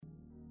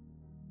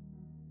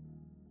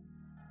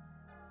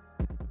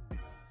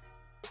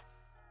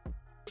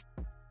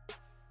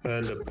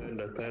Yeah.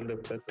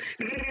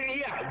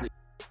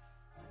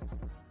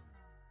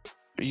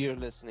 You're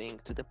listening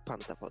to the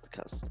Panda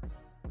Podcast.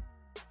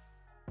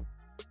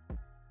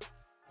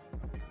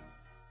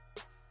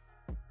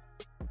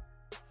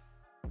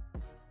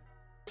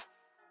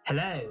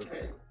 Hello,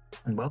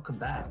 and welcome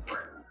back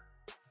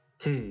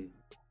to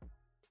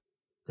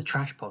the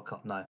Trash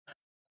Podcast. No.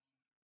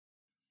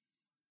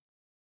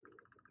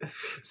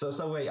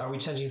 So wait, are we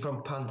changing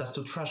from pandas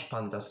to trash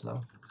pandas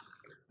now?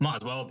 Might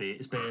as well be.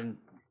 It's been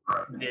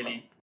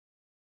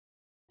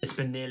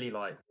nearly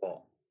like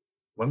what?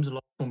 When was the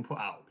last one put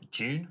out?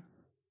 June?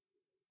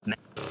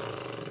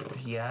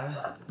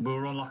 Yeah. We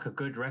were on like a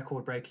good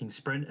record-breaking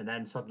sprint, and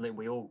then suddenly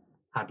we all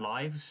had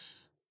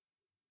lives.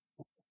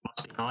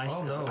 Must be nice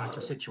to go back to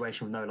a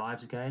situation with no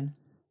lives again.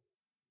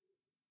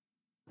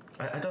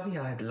 I don't think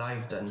I had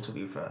live then, to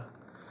be fair,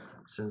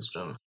 since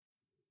June.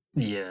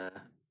 Yeah.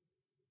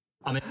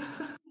 I mean,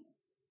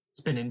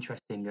 it's been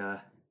interesting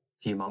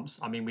few months.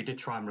 I mean, we did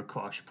try and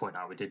record, I should point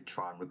out, we did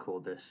try and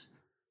record this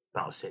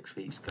about 6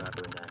 weeks ago,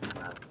 and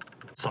then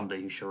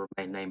somebody who should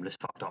remain nameless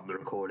fucked up the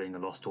recording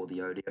and lost all the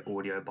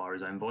audio by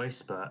his own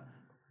voice, but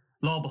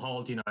lo and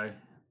behold, you know,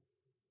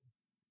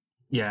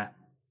 yeah.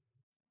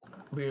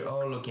 We're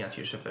all looking at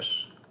you,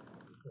 Shipish.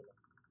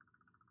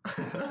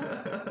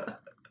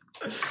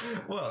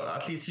 Well,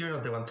 at least you're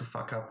not the one to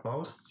fuck up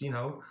most, you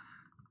know.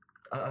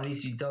 At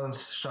least you don't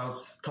shout,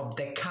 stop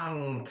the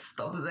count.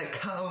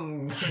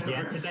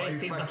 Yeah, today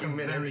seems like a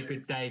very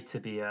good day to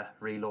be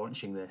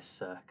relaunching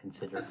this,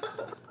 considering.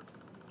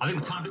 I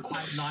think we timed it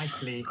quite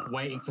nicely,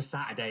 waiting for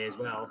Saturday as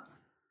well.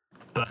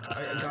 But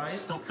guys,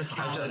 stop the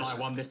count and I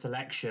won this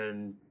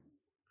election.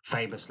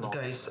 Famous law.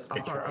 Guys,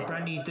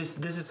 apparently this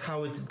is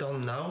how it's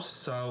done now,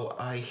 so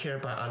I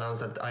hereby announce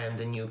that I am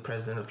the new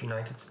president of the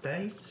United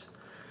States.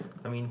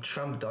 I mean,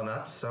 Trump done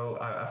that, so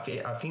I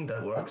think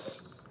that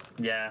works.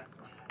 Yeah.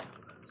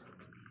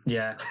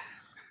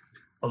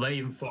 Although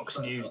even Fox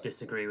News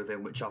disagree with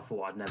him, which I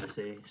thought I'd never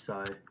see.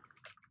 So,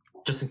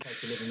 just in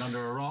case you're living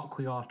under a rock,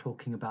 we are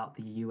talking about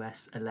the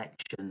US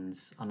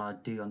elections, and I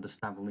do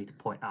understand we'll need to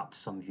point out to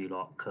some of you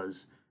lot,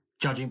 because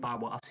judging by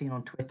what I've seen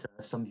on Twitter,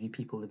 some of you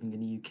people living in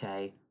the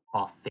UK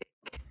are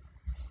thick.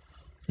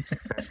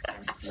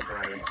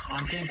 I'm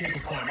seeing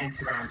people put on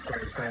Instagram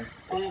stories going,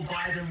 "Oh,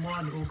 Biden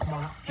won! Oh, come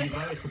on! You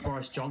voted for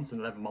Boris Johnson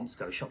 11 months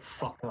ago. Shut the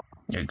fuck up."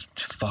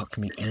 Fuck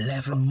me,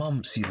 11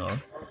 months, you know.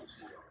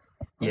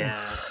 Yeah.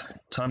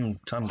 Time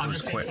I'm goes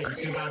just quick. thinking,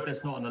 too bad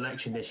there's not an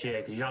election this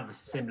year, because you have a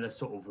similar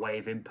sort of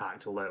wave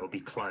impact, although it'll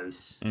be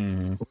close.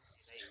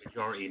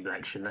 Majority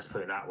election, let's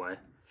put it that way.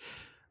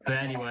 But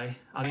anyway,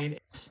 I mean,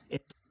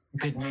 it's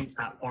good news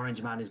that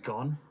Orange Man is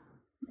gone.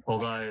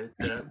 Although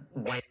the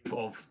wave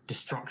of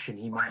destruction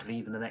he might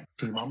leave in the next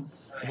 2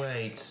 months.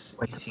 Wait,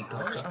 is he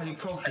gone? Oh, you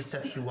probably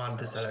said he won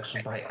this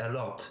election by a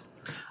lot.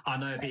 I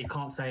know, but you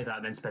can't say that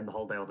and then spend the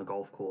whole day on the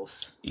golf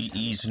course.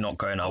 He's not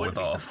going out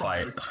without a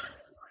fight.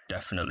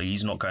 Definitely,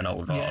 he's not going out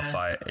without a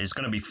fight. It's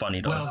going to be funny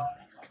though. Well,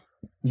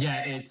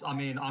 yeah, it is. I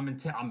mean, I'm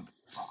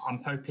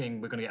hoping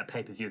we're going to get a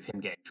pay-per-view of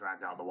him getting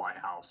dragged out of the White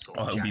House.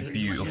 Oh, it'll be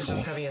beautiful. He's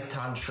just having a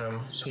tantrum.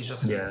 He's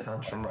just having a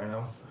tantrum right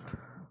now.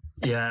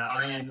 Yeah,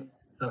 I mean,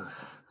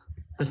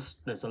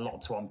 there's a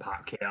lot to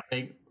unpack here. I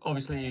think,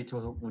 obviously,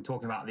 we're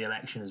talking about the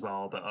election as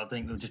well, but I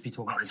think we'll just be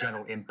talking about the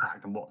general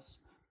impact and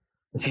what's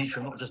the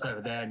future, not just over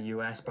there in the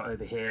US, but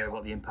over here,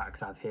 what the impact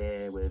could have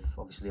here with,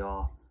 obviously,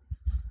 our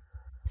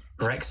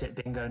Brexit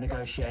bingo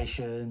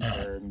negotiations.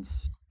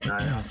 And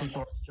I see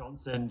Boris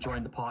Johnson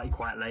joined the party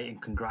quite late in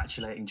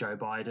congratulating Joe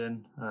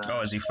Biden.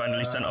 Has he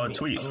finally sent out a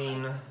tweet? I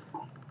mean...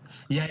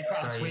 Yeah, he put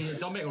out a tweet.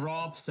 Dominic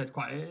Raab said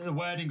the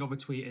wording of a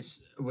tweet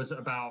was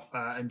about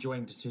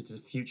enjoying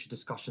the future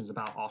discussions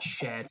about our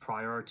shared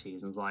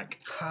priorities, and like,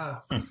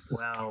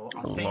 well,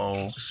 I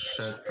think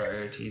shared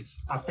priorities.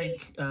 I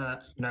think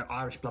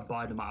Irish Blood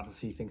Biden might have a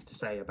few things to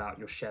say about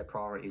your shared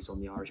priorities on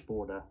the Irish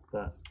border,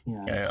 but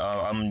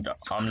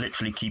I'm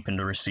literally keeping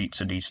the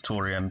receipts of these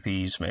Tory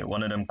MPs, mate.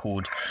 One of them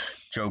called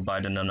Joe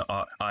Biden an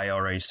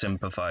IRA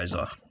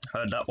sympathizer.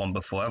 Heard that one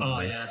before, haven't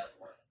we?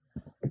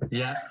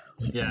 Yeah.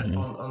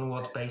 On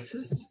what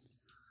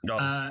basis?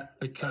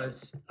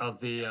 Because of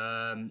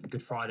the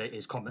Good Friday,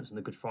 his comments on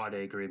the Good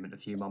Friday Agreement a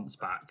few months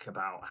back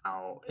about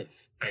how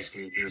if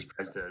he was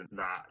president,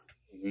 that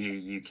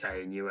the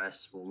UK and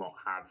US will not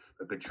have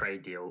a good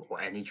trade deal or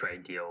any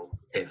trade deal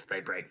if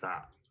they break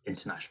that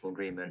international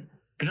agreement.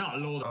 It's not a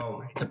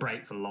law to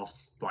break for the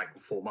last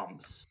 4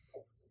 months.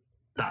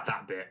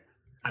 That bit.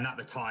 And at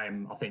the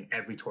time, I think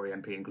every Tory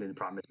MP, including the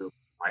Prime Minister,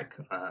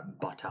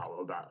 butt out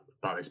about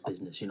this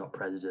business. You're not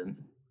president.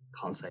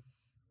 Can't say.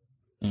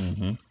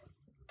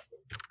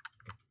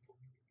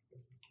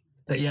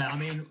 But yeah, I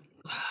mean,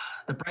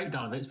 the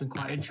breakdown of it's been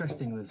quite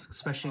interesting,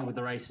 especially with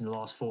the race in the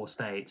last 4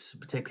 states,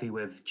 particularly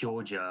with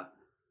Georgia.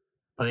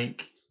 I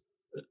think,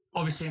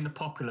 obviously, in the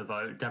popular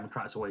vote,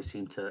 Democrats always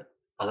seem to.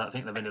 I don't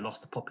think they've only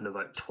lost the popular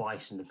vote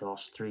twice in the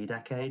last 3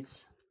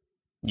 decades.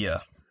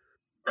 Yeah.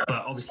 But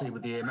obviously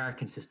with the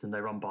American system, they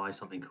run by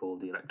something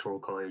called the Electoral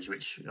College,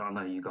 which I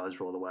know you guys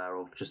are all aware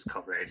of, just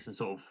cover it. It's a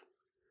sort of,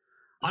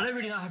 I don't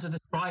really know how to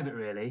describe it,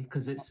 really,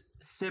 because it's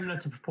similar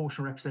to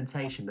proportional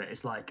representation, but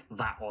it's like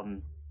that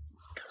on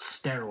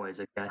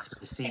steroids, I guess, with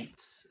the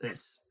seats.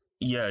 It's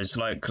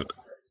like,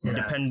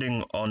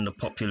 depending on the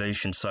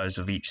population size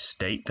of each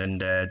state, then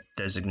they're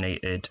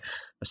designated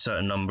a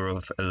certain number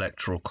of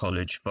electoral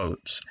college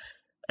votes.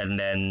 And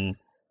then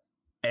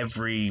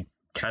every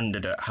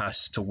candidate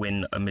has to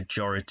win a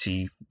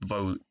majority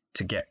vote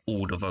to get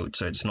all the votes.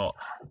 So it's not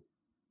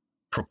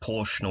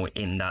proportional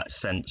in that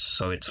sense.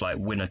 So it's like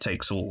winner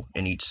takes all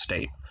in each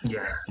state,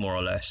 more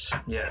or less.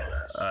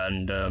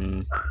 And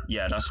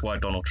that's why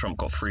Donald Trump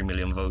got 3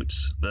 million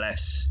votes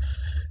less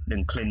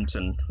than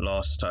Clinton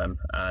last time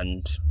and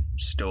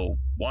still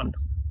won.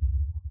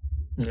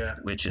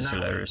 Which is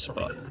hilarious.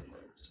 But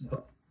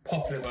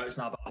popular votes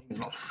now, but I think it's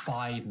about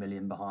 5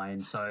 million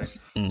behind. So to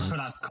put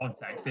that in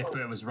context, if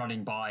it was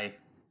running by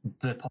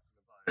the popular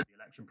vote, the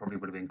election probably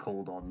would have been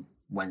called on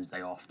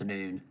Wednesday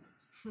afternoon.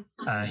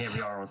 Here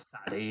we are on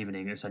Saturday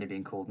evening. It's only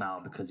being called now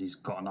because he's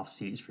got enough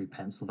seats through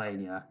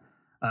Pennsylvania.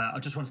 I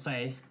just want to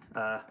say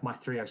my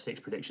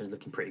 306 prediction is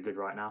looking pretty good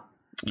right now.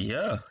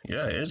 Yeah,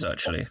 it is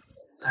actually.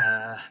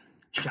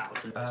 Shout out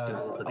to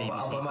the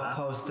BBC for Obama that.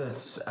 posted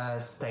a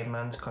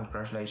statement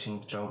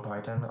congratulating Joe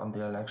Biden on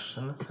the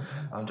election.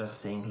 I'm just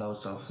seeing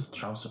loads of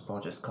Trump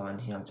supporters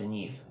commenting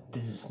underneath.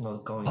 This is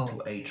not going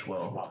to age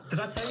well.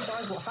 Did I tell you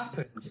guys what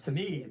happened to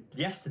me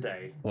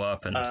yesterday?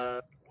 What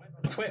happened?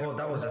 Twitter. Well,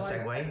 that was a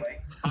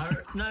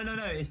segue.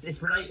 No.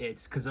 It's related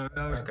because I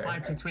was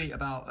replying to a tweet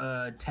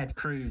about Ted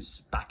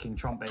Cruz backing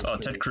Trump. Basically. Oh,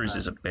 Ted Cruz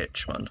is a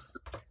bitch, man.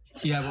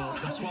 Yeah, well,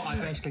 that's what I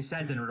basically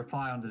said in a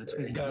reply under the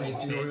tweet.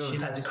 Guys, you remember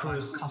Ted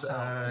Cruz, cuss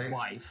out his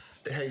wife.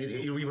 Hey,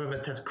 you remember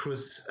Ted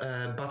Cruz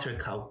butter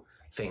cow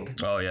thing?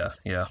 Oh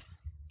yeah.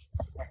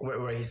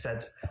 Where he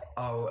said,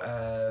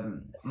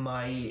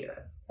 my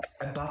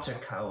butter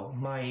cow,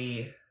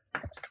 my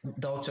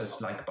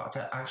daughters like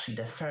butter. Actually,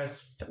 the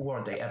first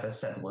word they ever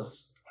said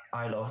was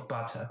 "I love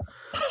butter,"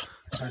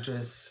 which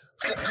is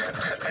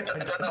I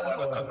don't know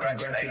what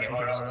congratulating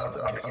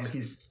on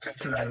his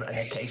children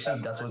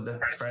education. That was the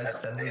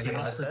first sentence he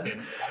ever said.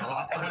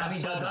 I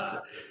mean,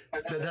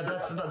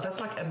 that's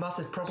like a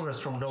massive progress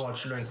from normal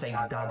children saying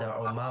 "dada"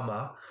 or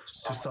 "mama"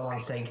 to someone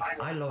saying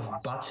 "I love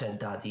butter,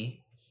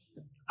 daddy."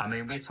 I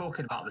mean, we're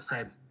talking about the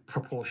same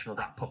proportion of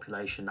that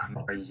population that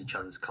marries each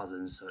other's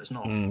cousins, so it's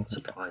not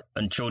surprising.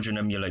 And children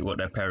emulate what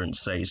their parents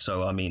say,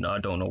 so I mean, I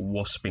don't know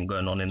what's been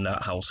going on in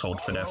that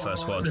household for their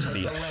first word to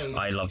be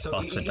 "I love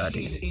butter,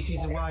 daddy." Is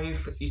his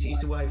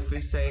wife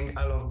saying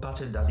 "I love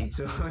butter, daddy"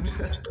 too?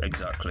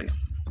 Exactly.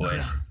 Boy.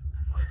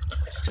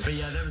 But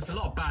yeah, there was a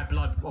lot of bad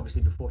blood,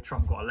 obviously, before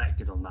Trump got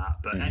elected on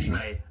that. But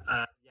anyway,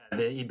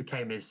 he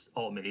became his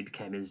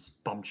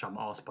bum chum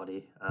arse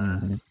buddy.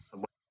 And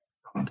when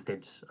Trump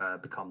did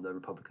become the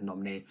Republican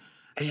nominee.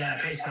 But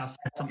yeah, basically I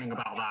said something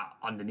about that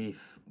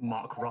underneath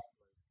Mark Ruffalo,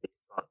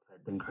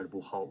 the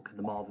Incredible Hulk in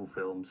the Marvel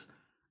films.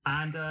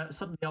 And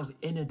suddenly I was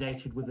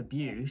inundated with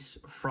abuse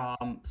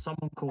from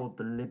someone called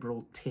the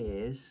Liberal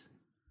Tears,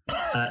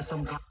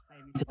 some guy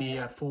claiming to be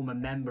a former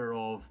member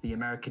of the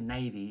American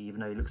Navy, even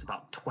though he looks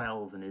about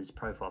 12 in his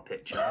profile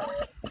picture.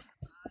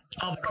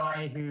 Other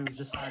guy who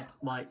just had,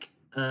 like,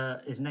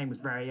 his name was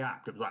very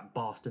apt. It was like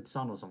Bastard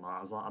Son or something.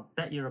 I was like, I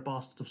bet you're a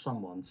bastard of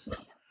someone's.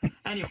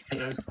 Anyway,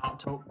 it was about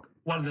talk.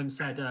 One of them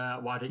said,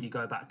 why don't you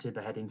go back to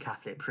beheading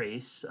Catholic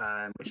priests,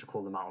 which I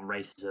call them out on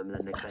racism, and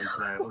then they claim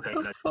to know, or don't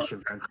know the history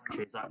of their own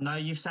country. It's like, no,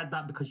 you said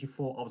that because you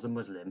thought I was a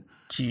Muslim.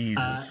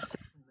 Jesus.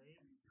 Secondly,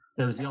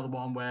 there was the other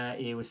one where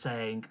he was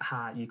saying,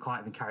 you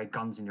can't even carry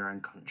guns in your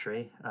own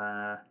country.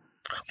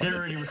 Didn't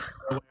really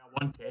respond the way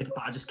I wanted,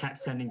 but I just kept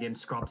sending him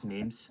Scrubs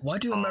memes. Why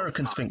do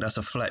Americans think that's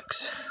a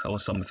flex or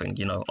something?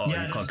 You know, you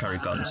can't carry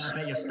guns. I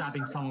bet you're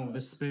stabbing someone with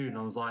a spoon.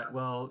 I was like,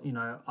 well, you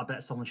know, I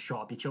bet someone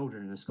shot up your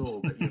children in the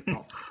school, but you're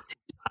not too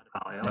bad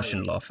about it. I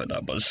shouldn't laugh at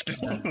that, but still.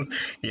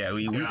 Yeah,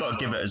 we got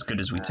to give it as good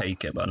as we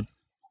take it, man.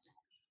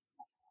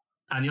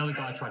 And the other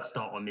guy tried to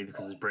start on me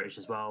because he's British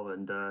as well,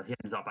 and he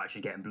ended up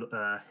actually getting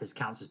his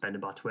account suspended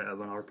by Twitter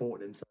when I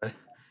reported him, so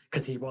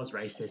because he was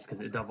racist,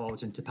 because it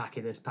divulged into packy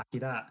this, packy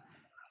that.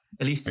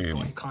 At least he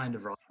got it kind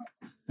of right.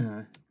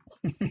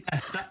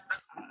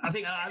 I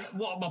think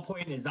what my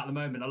point is at the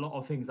moment, a lot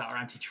of things that are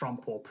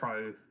anti-Trump or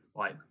pro,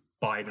 like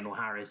Biden or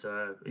Harris,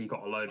 you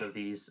got a load of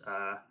these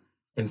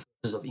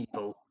enforcers of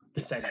evil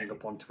descending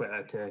upon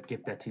Twitter to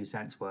give their 2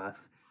 cents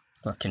worth.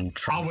 Fucking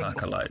Trump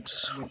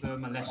acolytes. With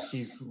them, unless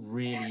you've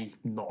really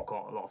not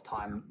got a lot of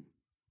time,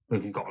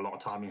 if you've got a lot of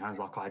time in your hands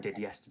like I did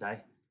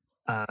yesterday,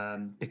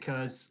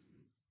 because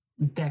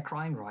they're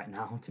crying right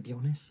now, to be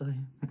honest. So,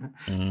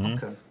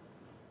 okay.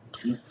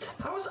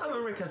 How is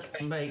America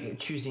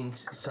choosing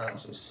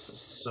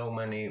so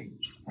many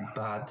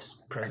bad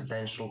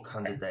presidential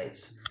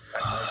candidates?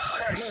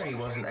 Hillary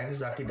wasn't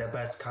exactly the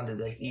best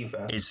candidate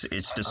either.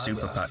 It's the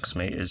super PACs,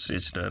 mate. It's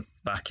the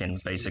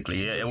backing,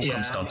 basically. It all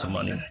comes down to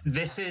money.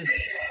 This is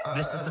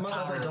the much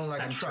as I power don't of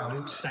like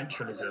Trump,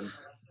 centralism.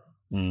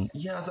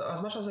 Yeah,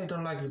 as much as I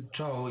don't like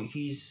Joe,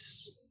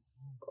 he's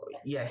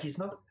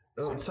not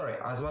Oh, sorry,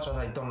 as much as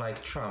I don't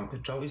like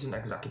Trump, Joe isn't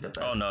exactly the best.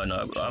 Oh no,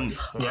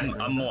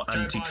 I'm more Joe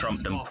anti-Trump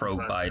Biden's than far from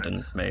pro-Biden,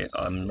 perfect. mate.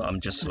 I'm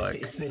just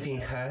like, Sniffing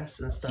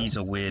hairs and stuff. he's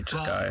a weird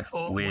guy,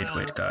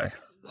 weird guy.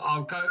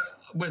 I'll go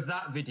with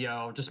that video.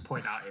 I'll just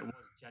point out it was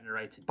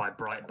generated by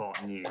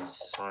Breitbart News,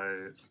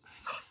 so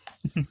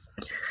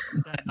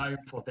they're known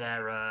for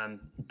their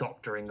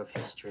doctoring of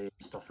history and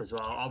stuff as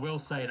well. I will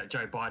say that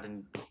Joe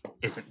Biden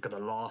isn't going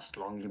to last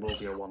long. He will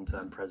be a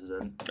one-term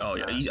president. Oh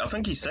yeah, I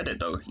think he said it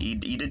though. He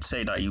did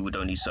say that he would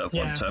only serve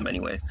one term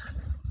anyway.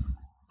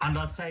 And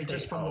I'd say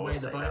just from the way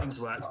the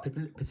voting's worked,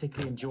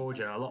 particularly in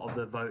Georgia, a lot of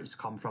the votes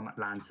come from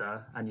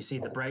Atlanta, and you see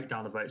the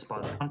breakdown of votes by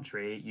the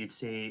country. You'd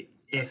see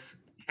if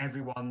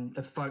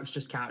folks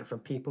just counted from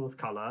people of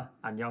color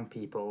and young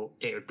people,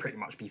 it would pretty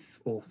much be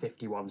all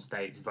 51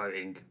 states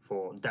voting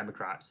for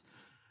Democrats.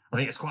 I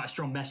think it's quite a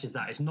strong message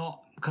that it's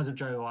not because of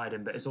Joe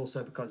Biden, but it's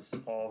also because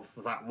of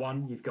that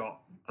one. You've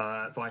got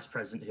a vice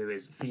president who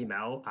is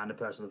female and a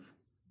person of,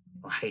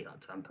 I hate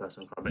that term,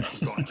 person of color, but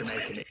she's got a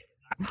Jamaican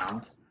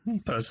background.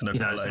 Person of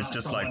color is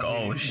just like,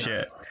 oh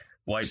shit,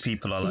 white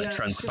people are like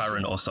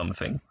transparent or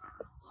something.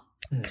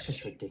 It's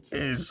just ridiculous.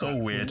 It is so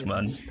weird,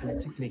 man.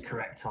 Politically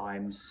correct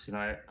times,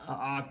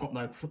 I've got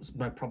no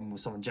problem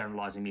with someone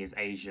generalizing me as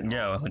Asian.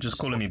 Yeah, just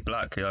calling me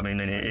black. I mean,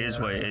 it is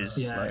what it is.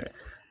 Yeah. Like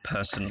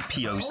person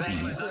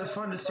POC. I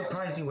find it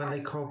surprising when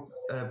they call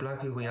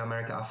black people in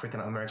America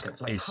African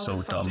Americans. Like, It's how so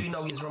the fuck dumb. do you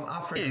know he's from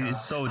Africa? It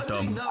is so How do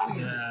you dumb. know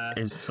he's-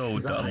 It's so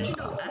dumb. I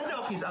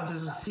know he's out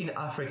in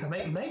Africa.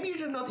 Maybe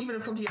you're not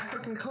even from the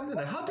African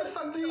continent. How the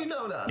fuck do you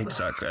know that?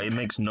 Exactly. It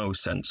makes no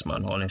sense,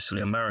 man.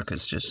 Honestly,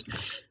 America's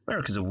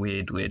a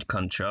weird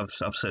country.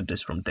 I've said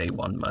this from day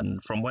one, man.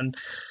 From when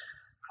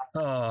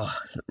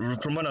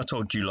I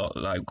told you lot,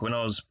 like when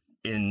I was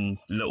in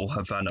Little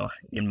Havana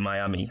in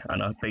Miami,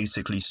 and I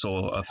basically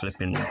saw a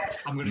flipping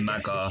I'm going to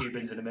get to the MAGA.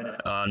 Cubans in a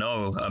minute.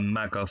 A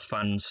MAGA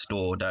fan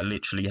store that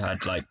literally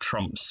had like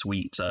Trump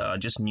sweets. I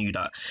just knew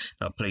that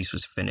place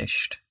was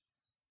finished.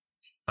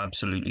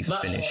 Absolutely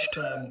finished.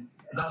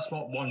 That's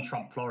what One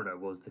Trump Florida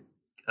was,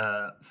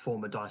 the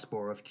former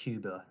diaspora of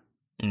Cuba,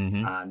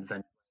 Mm-hmm. and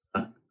then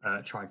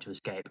tried to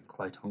escape,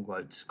 quote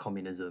unquote,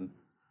 communism.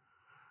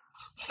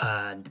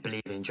 And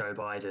believing Joe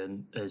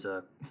Biden is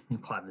I'm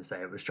quite going to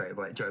say it straight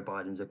away. Joe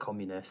Biden's a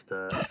communist.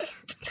 I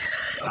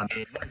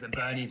mean, even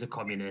Bernie's a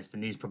communist,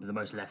 and he's probably the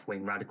most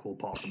left-wing radical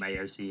apart from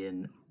AOC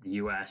in the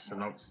US.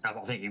 And I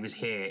think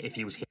if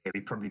he was here,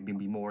 he'd probably be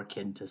more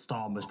akin to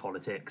Starmer's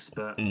politics.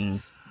 But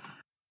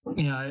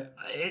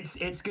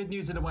it's good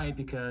news in a way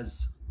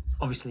because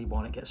obviously,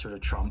 one, it gets rid of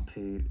Trump,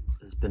 who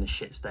has been a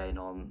shit stain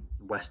on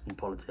Western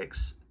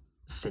politics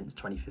since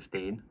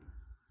 2015.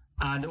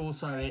 And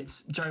also,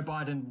 it's Joe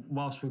Biden,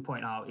 whilst we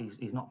point out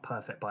he's not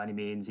perfect by any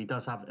means, he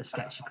does have a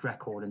sketchy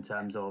record in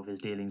terms of his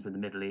dealings with the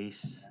Middle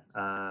East.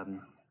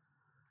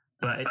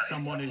 But it's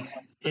someone who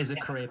is a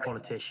career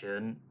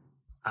politician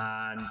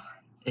and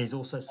is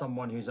also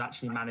someone who's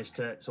actually managed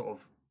to sort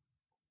of,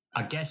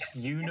 I guess,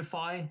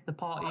 unify the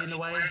party in a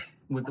way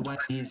with the way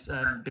he's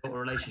built a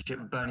relationship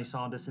with Bernie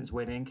Sanders since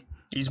winning.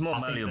 He's more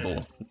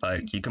malleable.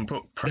 Like you can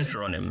put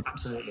pressure on him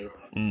Absolutely.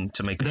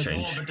 To make a There's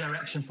change. more of a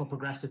direction for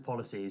progressive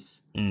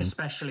policies,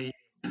 especially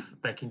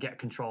if they can get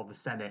control of the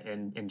Senate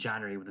in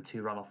January with the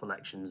 2 runoff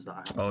elections that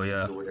happen. Oh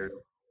yeah,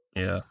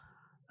 yeah.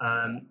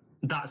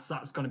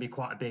 That's going to be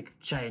quite a big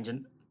change,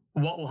 and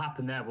what will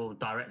happen there will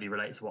directly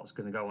relate to what's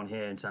going to go on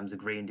here in terms of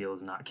Green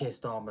Deals and that. Keir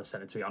Starmer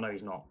sent it to me. I know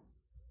he's not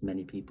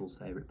many people's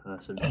favourite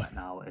person right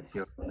now if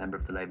you're a member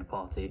of the Labour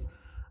Party,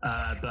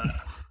 but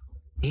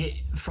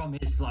from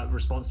his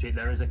response to it,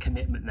 there is a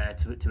commitment there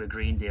to a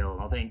Green Deal.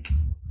 And I think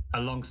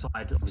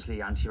alongside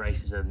obviously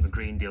anti-racism, the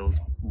Green Deal is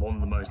one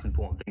of the most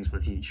important things for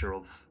the future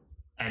of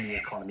any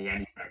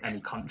economy, any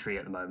country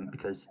at the moment,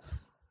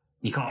 because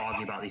you can't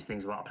argue about these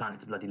things without a planet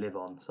to bloody live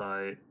on.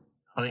 So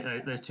I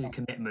think those two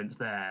commitments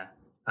there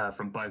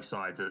from both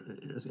sides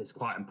is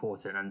quite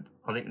important. And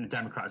I think the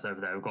Democrats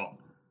over there have got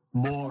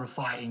more of a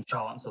fighting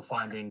chance of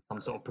finding some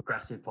sort of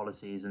progressive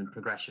policies and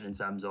progression in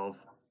terms of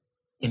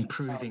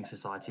improving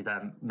society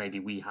than maybe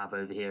we have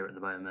over here at the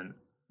moment.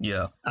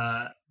 Yeah.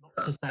 Not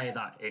to say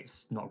that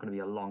it's not going to be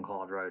a long,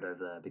 hard road over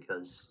there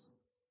because,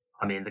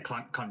 I mean, the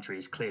country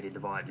is clearly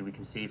divided. We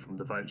can see from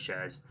the vote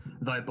shares,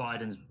 though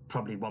Biden's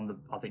probably won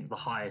the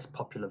highest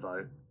popular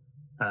vote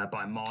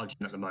by a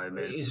margin at the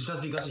moment. It's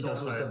just because it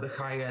was the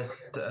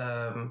highest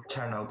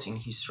turnout in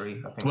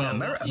history, I think. Well,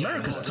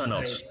 America's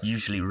turnout's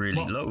usually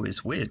really low.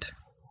 It's weird.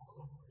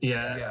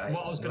 Yeah.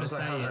 What I was going to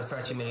say is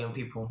 30 million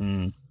people.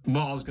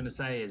 What I was going to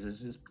say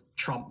is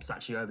Trump's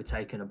actually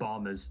overtaken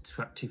Obama's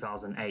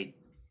 2008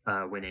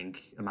 winning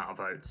amount of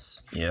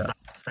votes. Yeah,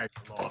 that says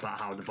a lot about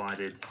how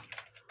divided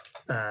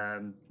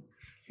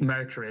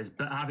America is.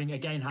 But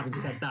having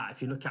said that,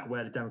 if you look at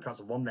where the Democrats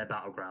have won their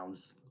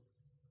battlegrounds,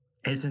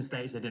 it's in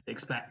states they didn't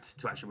expect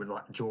to actually win,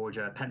 like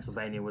Georgia.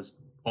 Pennsylvania was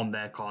on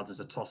their cards as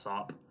a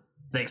toss-up.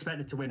 They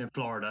expected to win in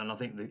Florida, and I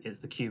think it's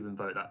the Cuban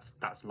vote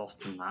that's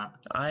lost in that.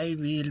 I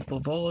will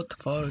vote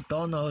for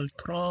Donald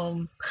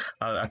Trump.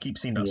 I keep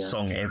seeing that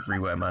song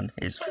everywhere, man.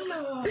 It's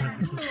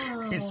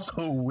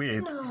so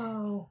weird.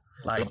 No.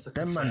 Like,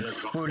 them man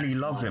fully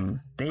love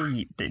him.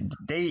 They,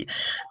 the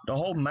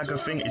whole MAGA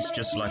thing is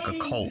just like a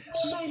cult.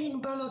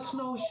 Ballots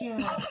no here.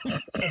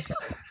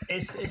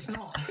 It's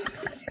not.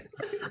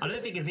 I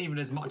don't think it's even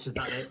as much as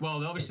that. They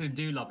obviously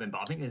do love him,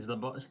 but I think it's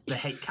they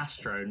hate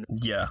Castro. And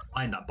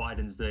find that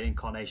Biden's the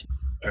incarnation.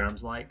 And I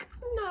was like,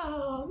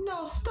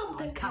 no, stop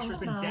the count. Castro's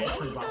been dead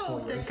for about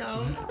 4 years.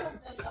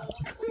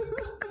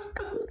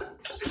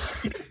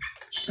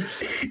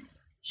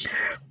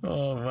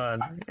 Oh man,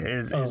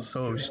 it's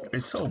so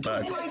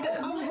bad. Joe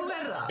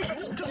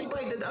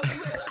Biden umbrella.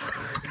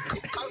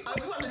 I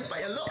won it by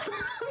a lot.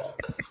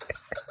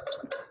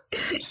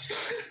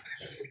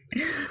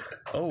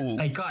 Oh.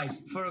 Hey guys,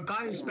 for a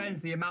guy who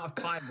spends the amount of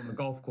time on the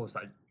golf course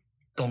like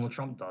Donald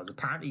Trump does,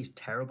 apparently he's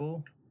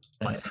terrible.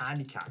 Like his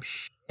handicap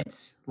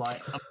shit.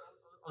 Like I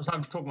was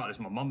talking about this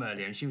with my mum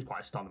earlier, and she was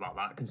quite stunned about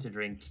that,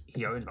 considering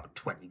he owns about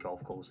 20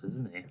 golf courses,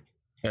 isn't he?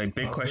 Yeah,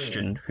 big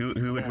question. Really?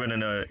 Who would win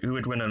in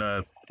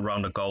a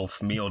round of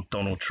golf, me or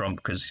Donald Trump?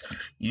 Because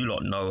you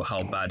lot know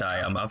how bad I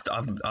am.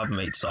 I've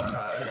made some.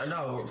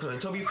 No,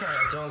 to be fair,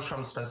 Donald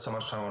Trump spends so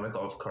much time on a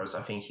golf course.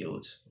 I think he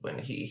would win.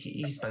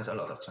 He spends a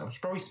lot of time. He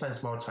probably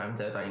spends more time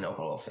there than in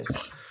Oval Office.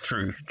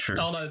 True.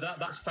 Oh no,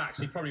 that's facts.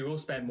 He probably will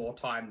spend more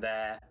time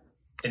there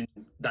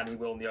than he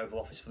will in the Oval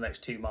Office for the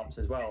next 2 months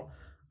as well.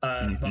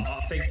 But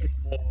I think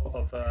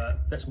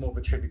that's more of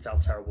a tribute to how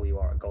terrible you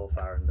are at golf,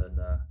 Aaron, than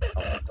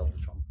Donald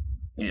Trump.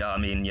 Yeah, I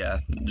mean,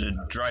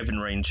 the driving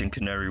range in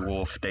Canary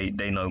Wharf,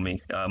 they know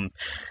me. I'm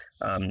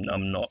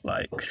not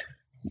like,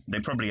 they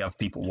probably have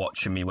people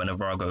watching me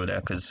whenever I go there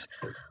because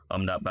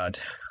I'm that bad.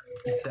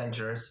 It's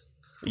dangerous.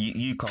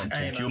 You can't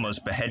talk. You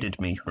almost beheaded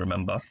me,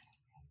 remember?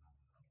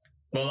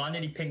 Well, I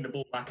nearly pinged the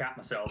ball back at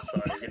myself, so,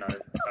 you know.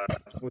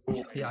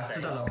 I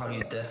still don't know how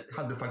you did.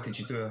 How the fuck did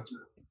you do it?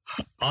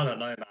 I don't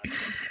know, man.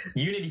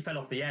 You nearly fell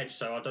off the edge,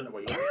 so I don't know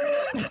what you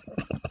did.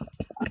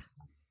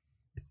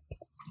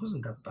 It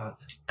wasn't that bad.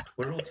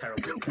 We're all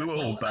terrible. We were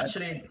all bad.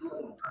 Actually,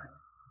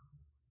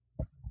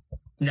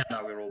 no,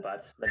 we're all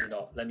bad.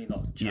 Let me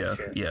not.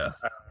 Shit. Yeah.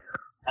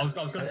 I was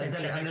going to say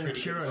shit makes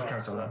really good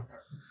as well.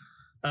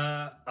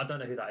 I don't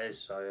know who that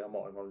is, so I'm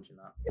not acknowledging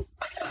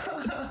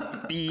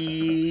that.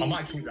 Beep. I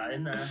might keep that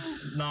in there.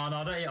 No, I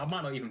don't. I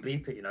might not even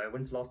bleep it. You know,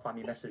 when's the last time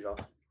you messaged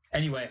us?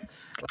 Anyway,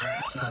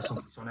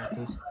 on air,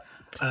 please.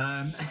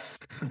 I'm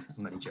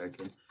only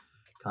joking.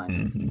 Kind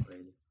of.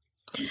 Really.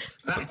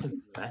 Back to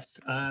the US.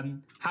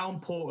 How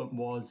important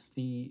was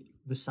the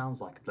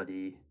sounds like a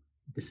bloody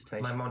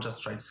dissertation? My mom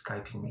just tried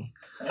Skyping me.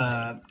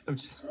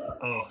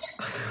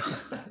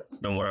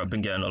 Don't worry, I've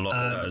been getting a lot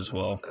of that as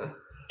well.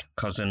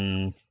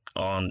 Cousin,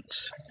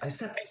 aunt. I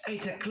said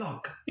 8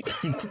 o'clock.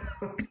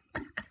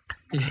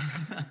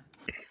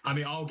 I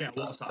mean, I'll get a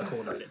WhatsApp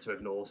call in it to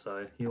ignore,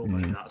 so you'll know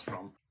who that's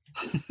from.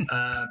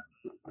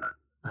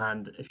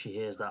 And if she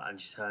hears that and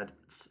she's heard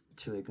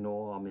to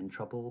ignore, I'm in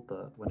trouble,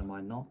 but when am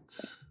I not?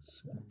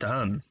 So,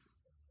 damn.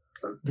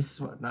 This is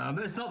what. No,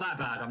 it's not that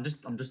bad. I'm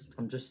just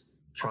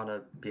trying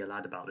to be a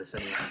lad about this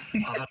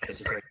anyway. I've had a bit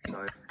to drink,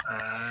 so.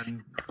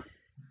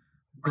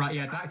 Right,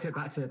 yeah. Back to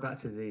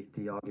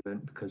the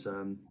argument because.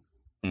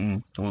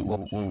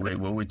 What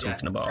are we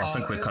talking about? I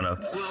think we're kind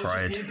of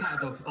fried. The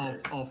impact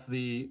of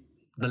the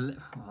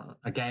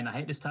again, I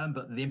hate this term,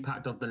 but the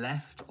impact of the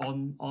left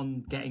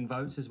on getting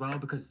votes as well,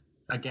 because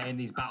again,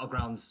 these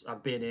battlegrounds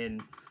I've been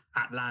in,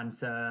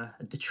 Atlanta,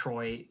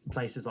 Detroit,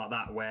 places like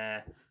that,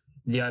 where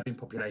the urban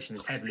population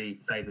is heavily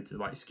favoured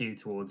to skew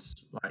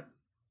towards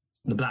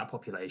the black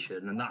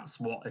population, and that's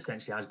what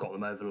essentially has got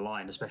them over the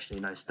line, especially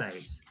in those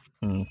states.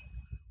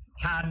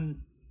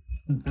 Can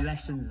the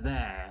lessons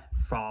there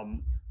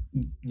from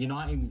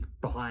uniting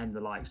behind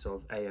the likes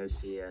of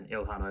AOC and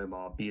Ilhan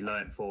Omar be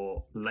learnt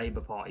for the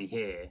Labour Party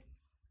here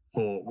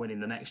for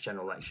winning the next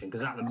general election?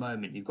 Because at the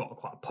moment you've got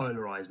quite a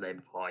polarised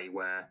Labour Party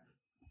where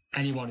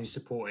anyone who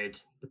supported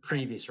the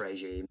previous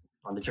regime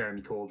under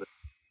Jeremy Corbyn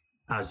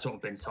has sort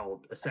of been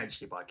told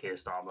essentially by Keir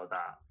Starmer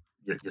that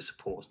your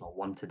support's not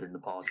wanted in the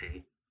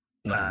party.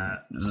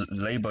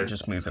 Labour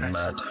just moving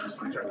mad.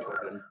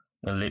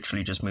 They're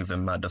literally just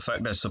moving mad. The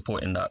fact they're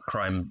supporting that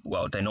crime,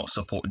 well, they're not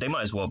support. They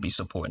might as well be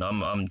supporting. I'm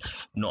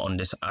not on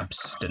this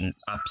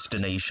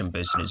abstination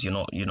business. You're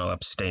not,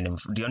 abstaining.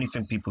 The only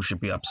thing people should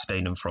be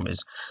abstaining from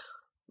is,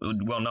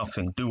 well,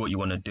 nothing. Do what you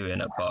want to do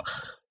in it. But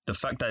the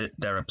fact that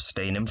they're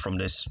abstaining from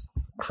this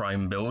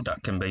crime bill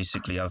that can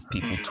basically have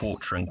people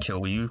torture and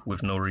kill you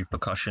with no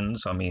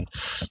repercussions. I mean,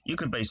 you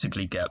could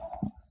basically get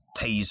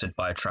tasered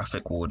by a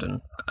traffic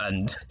warden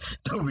and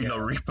there'll be no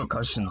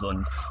repercussions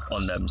on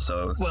them.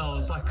 So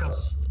it's like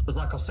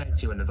I said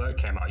to you when the vote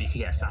came out, you could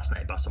get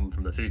assassinated by someone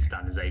from the Food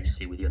Standards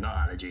Agency with your nut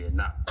allergy, and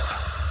that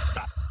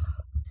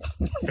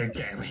don't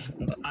get away.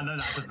 I know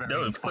that's a very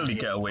they'll fully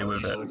get away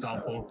with it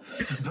example,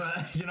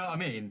 but you know what I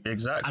mean.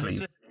 Exactly.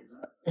 And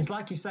it's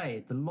like you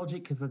say, the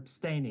logic of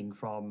abstaining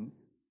from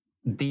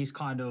these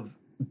kind of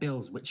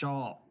bills, which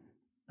are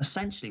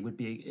essentially would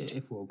be,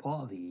 if we were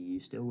part of the EU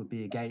still, would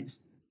be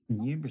against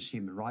numerous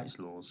human rights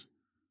laws.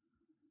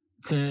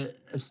 To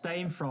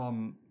abstain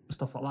from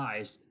stuff like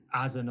that is,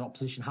 as an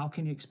opposition, how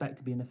can you expect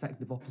to be an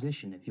effective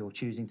opposition if you're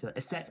choosing to,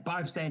 by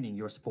abstaining,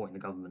 you're supporting the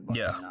government? By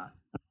doing that.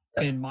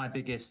 Been my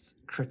biggest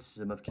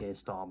criticism of Keir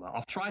Starmer.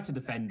 I've tried to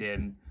defend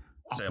him.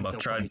 Same, I've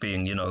tried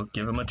being,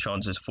 give him a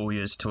chance. It's 4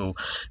 years till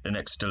the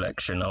next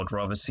election. I would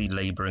rather see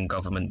Labour in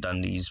government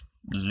than these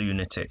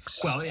lunatics.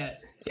 Well, yeah,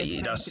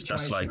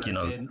 that's like, in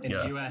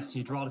the US,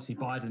 you'd rather see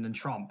Biden and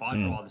Trump.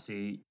 I'd rather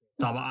see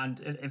Starmer.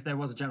 And if there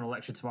was a general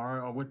election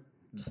tomorrow, I would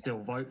still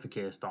vote for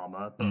Keir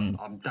Starmer, but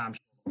I'm damn sure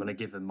I'm going to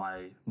give him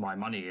my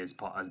money as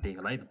being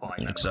a Labour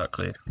Party member.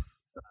 Exactly.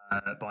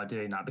 By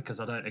doing that, because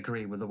I don't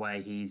agree with the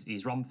way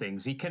he's run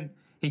things. He can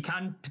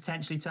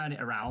potentially turn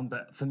it around,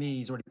 but for me,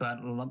 he's already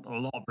burnt a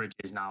lot of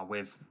bridges now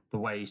with the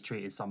way he's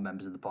treated some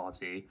members of the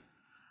party.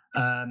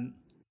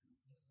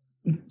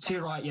 Too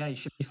right, yeah, you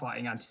should be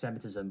fighting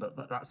anti-Semitism,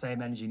 but that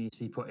same energy needs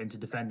to be put into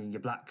defending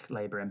your black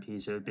Labour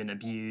MPs who have been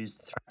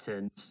abused,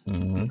 threatened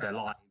with their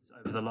lives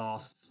over the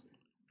last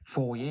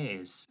 4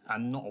 years,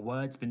 and not a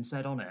word's been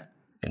said on it.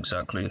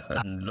 Exactly,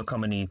 and look how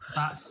many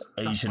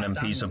Asian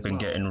MPs have been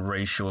getting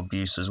racial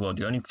abuse as well.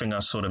 The only thing I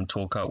saw them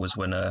talk out was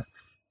when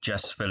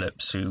Jess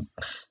Phillips,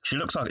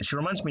 she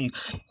reminds me.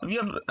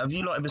 Have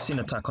you ever seen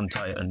Attack on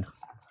Titan?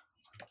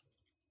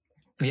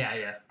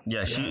 Yeah.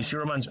 She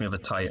reminds me of a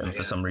Titan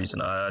for some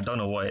reason. I don't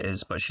know what it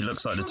is, but she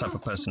looks like the type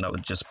of person that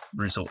would just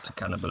resort to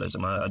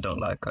cannibalism. I don't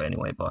like her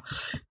anyway, but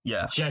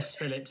yeah. Jess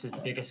Phillips is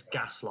the biggest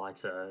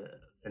gaslighter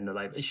in the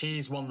Labour.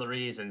 She's one of the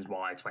reasons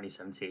why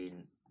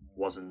 2017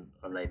 wasn't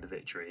a Labour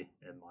victory,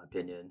 in my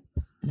opinion.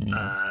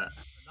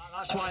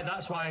 That's why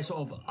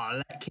I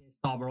let Keir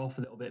Starmer off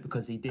a little bit,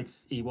 because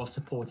he was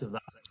supportive of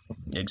that.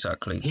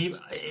 Exactly.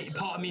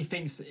 Part of me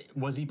thinks,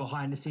 was he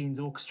behind the scenes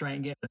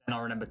orchestrating it? But then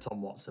I remember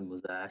Tom Watson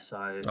was there,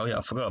 so. Oh yeah,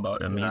 I forgot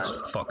about him. He's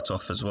fucked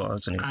off as well,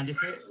 hasn't he?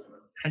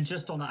 And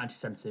just on that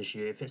anti-Semitism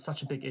issue, if it's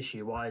such a big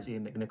issue, why is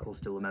Ian McNicol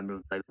still a member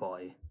of the Labour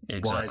Party?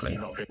 Exactly. Why has he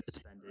not been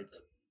suspended?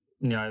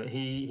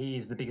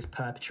 He's the biggest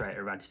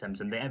perpetrator of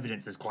anti-Semitism. The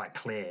evidence is quite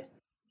clear.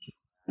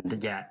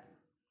 And yet,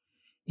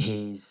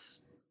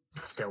 he's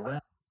still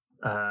there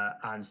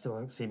and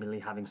still seemingly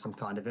having some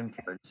kind of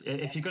influence.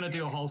 If you're going to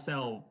do a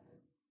wholesale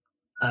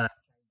like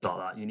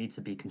that, you need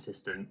to be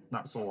consistent.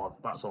 That's all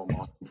I'm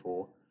asking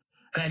for.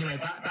 But anyway,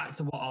 back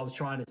to what I was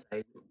trying to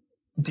say.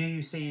 Do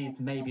you see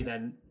maybe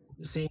then,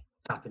 seeing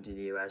what's happened in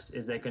the US,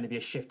 is there going to be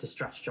a shift to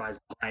strategize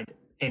behind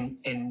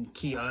in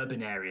key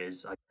urban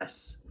areas, I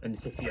guess, and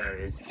city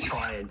areas, to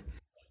try and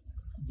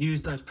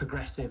use those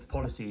progressive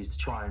policies to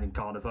try and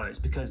garner votes?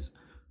 Because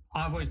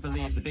I've always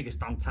believed the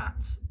biggest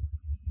untapped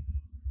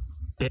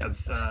bit of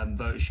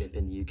votership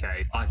in the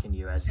UK, like in the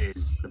US,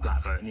 is the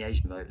black vote and the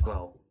Asian vote as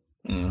well.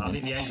 I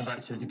think the Asian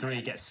vote to a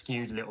degree gets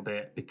skewed a little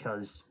bit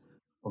because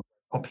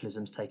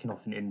populism's taken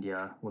off in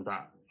India with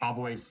that. I've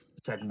always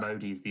said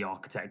Modi's the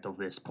architect of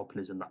this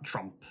populism that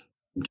Trump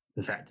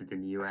perfected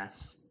in the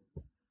US.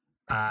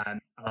 And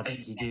I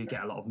think you do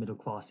get a lot of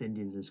middle-class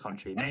Indians in this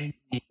country,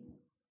 mainly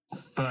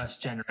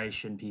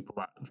first-generation people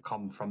that have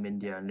come from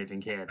India and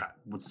living here that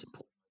would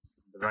support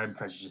their own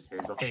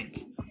prejudices. I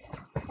think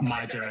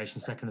my generation,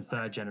 second and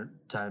third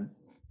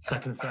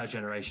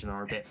generation,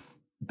 are a bit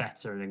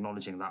better in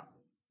acknowledging that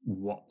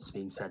what's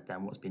being said there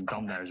and what's been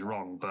done there is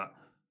wrong. But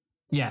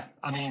yeah,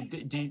 I mean,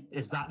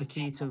 is that the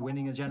key to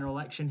winning a general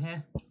election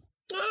here?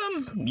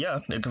 Yeah,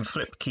 it can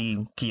flip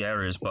key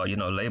areas, but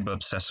Labour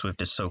obsessed with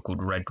this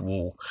so-called red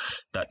wall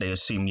that they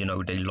assume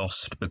they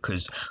lost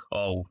because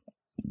of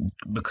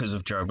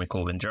Jeremy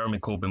Corbyn. Jeremy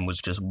Corbyn was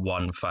just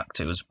one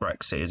factor. It was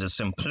Brexit. It's as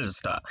simple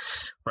as that.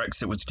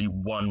 Brexit was the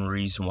one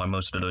reason why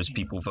most of those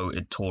people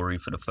voted Tory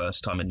for the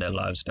first time in their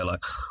lives. They're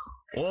like,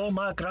 oh,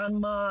 my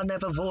grandma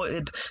never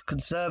voted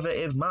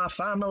Conservative. My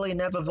family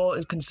never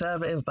voted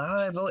Conservative, but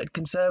I voted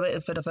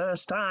Conservative for the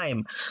first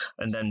time.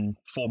 And then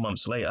 4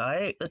 months later, I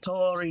hate the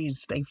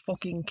Tories. They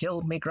fucking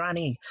killed me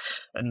granny.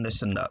 And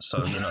this and that.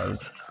 So,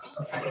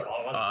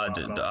 I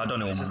don't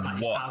know You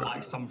sound what.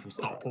 like someone from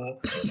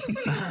Stockport.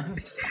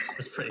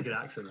 That's a pretty good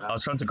accent. I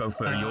was trying to go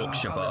for a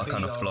Yorkshire, but I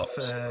kind of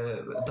flopped.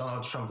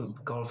 Donald Trump is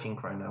golfing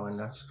right now, and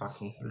that's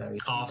fucking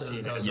hilarious.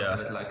 It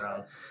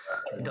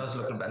does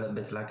look a little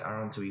bit like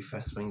Aaron to be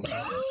first swinging.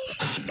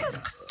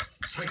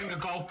 Swinging a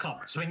golf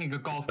club.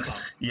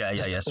 Yeah.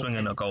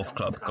 Swinging a golf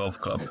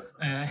club.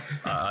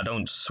 I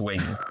don't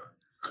swing.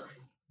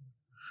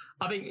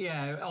 I think,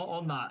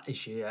 on that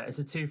issue, it's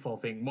a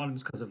twofold thing. One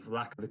is because of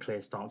lack of a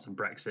clear stance on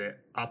Brexit.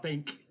 I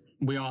think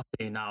we are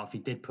seeing now, if he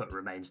did put a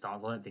Remain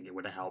stance, I don't think it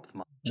would have helped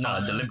much.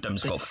 No, the Lib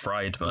Dems got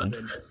fried, man.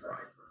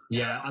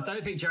 Yeah, I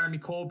don't think Jeremy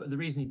Corbyn, the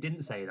reason he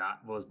didn't say that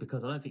was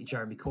because I don't think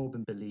Jeremy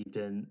Corbyn believed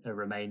in a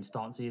Remain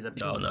stance either.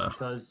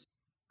 Because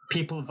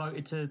people have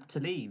voted to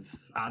leave.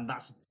 And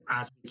that's,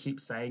 as we keep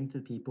saying to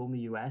people in the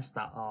US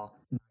that are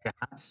MAGA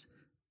hats,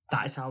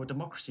 that is how a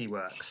democracy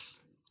works.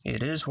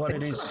 It is what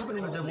it is. What's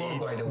happening with the war,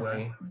 by the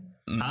way?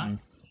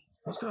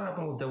 What's gonna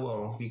happen with the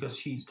wall? Because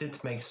he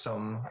did make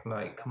some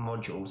like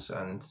modules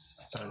and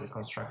started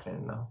constructing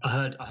it now.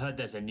 I heard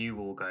there's a new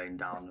wall going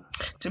down.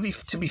 To be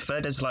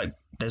fair,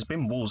 there's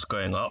been walls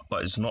going up,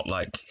 but it's not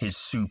like his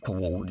super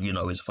wall,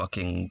 his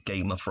fucking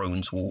Game of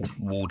Thrones wall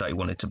that he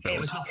wanted to build. It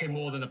was nothing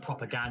more than a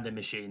propaganda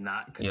machine.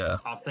 Because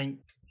I think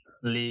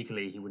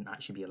legally he wouldn't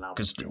actually be allowed.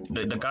 Because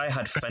the guy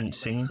had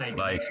fencing,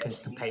 like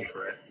can pay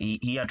for it.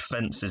 He had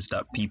fences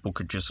that people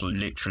could just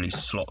literally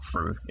slot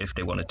through if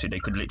they wanted to. They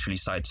could literally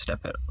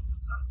sidestep it.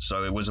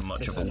 So it wasn't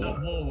much of a wall.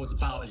 The wall was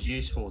about as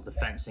useful as the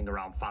fencing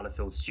around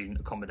Fallowfield student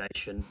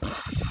accommodation.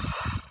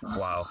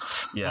 Wow.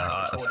 Yeah.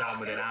 I tore down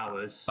within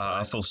hours. So.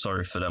 I feel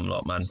sorry for them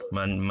lot, man.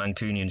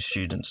 Mancunian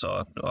students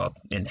are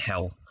in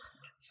hell.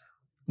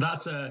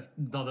 That's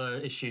another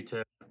issue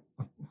to...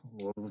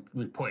 Well,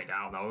 we pointed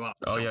out now.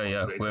 Oh,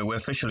 yeah. We're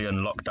officially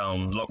in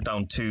lockdown.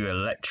 Lockdown 2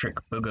 electric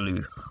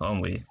boogaloo,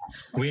 aren't we?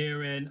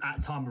 We're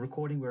at time of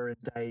recording, we're in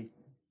day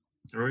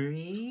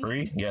 3?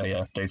 3?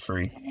 Yeah, day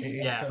 3.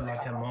 It's been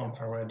like a month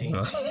already.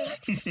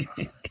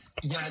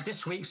 Yeah,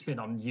 this week's been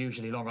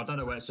unusually long. I don't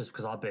know whether it's just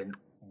because I've been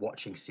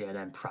watching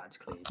CNN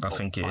practically. I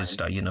think it is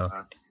that,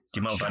 the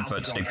amount of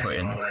adverts they put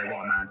in. By the way,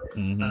 what a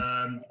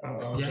man.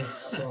 I'm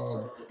just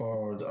so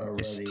bored already.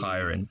 It's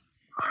tiring.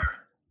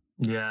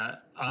 Yeah.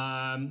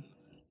 I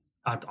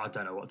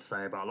don't know what to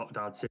say about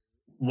lockdown 2.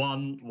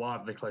 One, why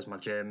have they closed my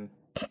gym?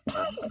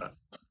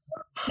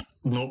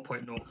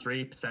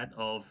 0.03%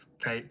 of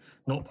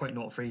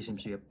 0.03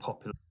 seems to be a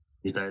popular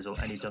these days, or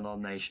any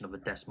denomination of a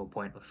decimal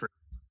point of 3.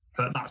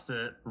 But that's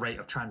the rate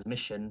of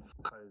transmission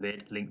for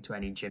COVID linked to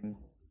any gym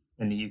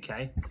in the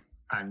UK,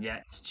 and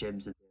yet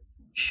gyms have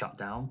been shut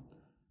down.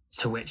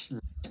 To which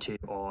led to,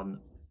 on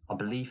I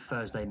believe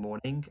Thursday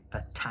morning,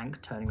 a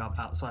tank turning up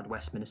outside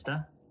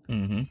Westminster,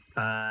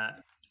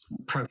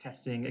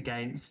 protesting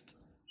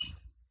against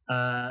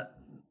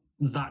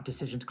that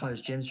decision to close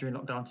gyms during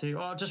lockdown 2.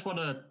 I just want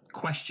to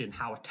question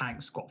how a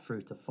tank's got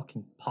through to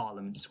fucking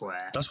Parliament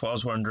Square. That's what I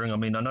was wondering. I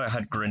mean, I know it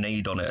had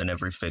grenade on it and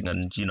everything,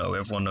 and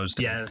everyone knows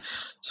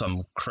some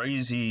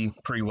crazy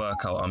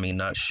pre-workout. I mean,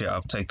 that shit,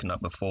 I've taken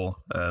that before.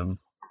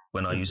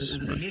 When I used.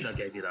 Was it me that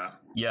gave you that?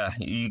 Yeah,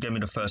 you gave me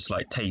the first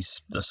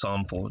taste, the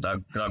sample.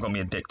 That got me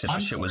addicted.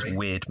 That shit was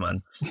weird,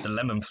 man. The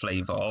lemon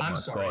flavor. Oh my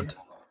god.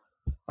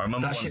 I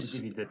remember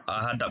once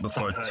I had that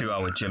before a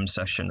 2-hour gym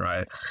session,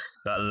 right?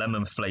 That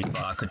lemon flavor,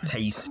 I could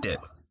taste it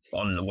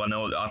when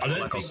I felt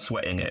like I was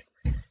sweating it.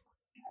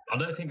 I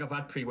don't think I've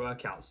had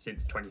pre-workouts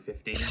since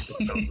 2015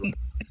 because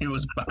it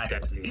was bad.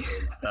 Deadly it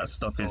is. That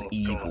stuff is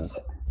evil.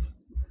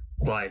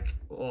 God.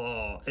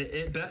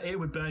 It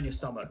would burn your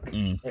stomach.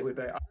 It would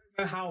burn. I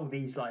don't know how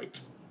these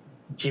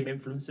gym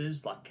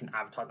influencers can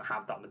advertise and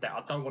have that on the day.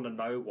 I don't want to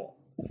know what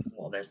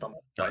their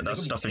stomach. That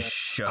stuff is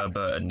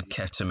sherbet and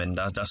ketamine.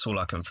 That's all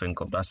I can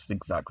think of. That's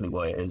exactly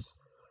what it is.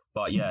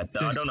 But yeah,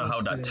 I don't know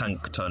how that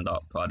tank turned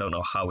up. I don't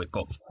know how it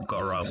got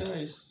around.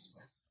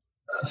 It's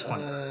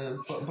funny.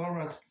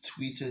 Borat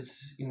tweeted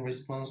in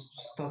response to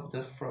 "Stop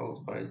the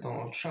Fraud" by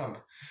Donald Trump.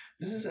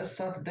 This is a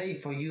sad day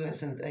for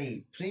US and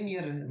A.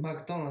 Premier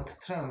McDonald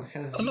Trump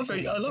has... I love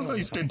how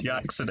he did the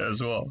accent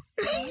as well.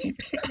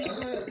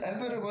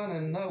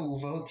 Everyone now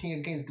voting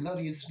against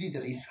glorious leader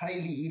is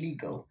highly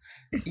illegal.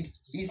 It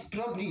is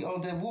probably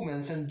all the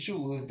women and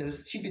Jews with their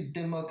stupid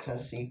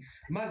democracy.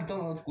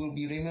 McDonald will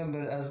be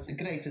remembered as the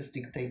greatest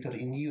dictator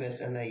in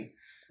US and A.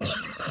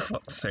 For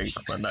fuck's sake,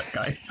 man, that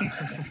guy.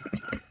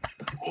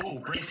 Oh,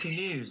 breaking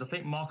news. I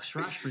think Marcus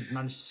Rashford's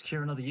managed to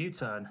secure another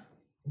U-turn.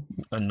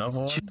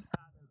 Another one?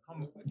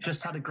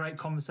 Just had a great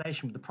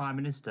conversation with the Prime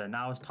Minister.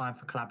 Now it's time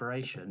for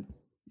collaboration.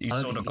 You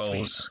saw the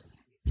goals.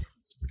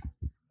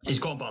 He's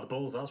gone by the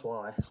balls, that's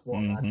why.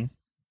 What a lad.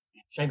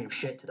 Shame he was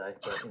shit today,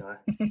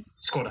 but,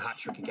 scored a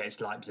hat-trick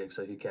against Leipzig,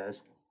 so who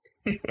cares?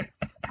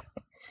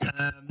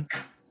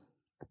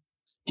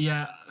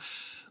 Yeah,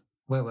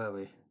 where were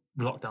we?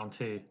 Lockdown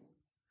 2.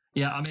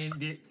 Yeah, I mean,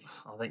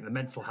 I think the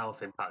mental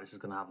health impact this is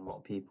going to have on a lot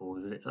of people.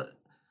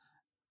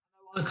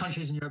 Other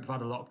countries in Europe have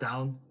had a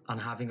lockdown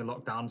and having a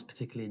lockdown,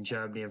 particularly in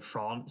Germany and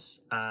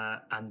France,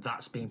 and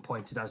that's being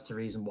pointed as the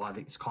reason why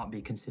this can't be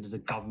considered a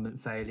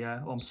government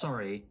failure. Well, I'm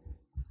sorry.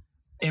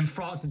 In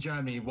France and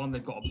Germany, 1,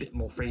 they've got a bit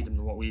more freedom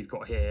than what we've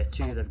got here.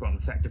 2, they've got an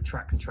effective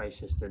track and trace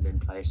system in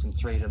place. And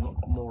 3, they've not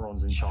got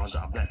morons in charge that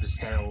have let the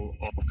scale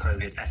of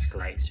COVID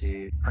escalate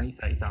to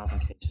 30,000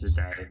 cases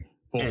a day,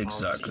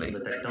 4,000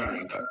 people a day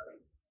dying.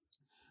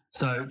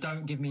 So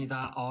don't give me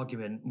that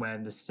argument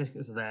when the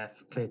statistics are there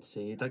clear to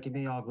see. Don't give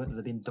me the argument that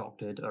they've been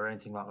doctored or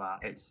anything like that.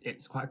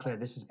 It's quite clear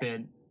this has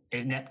been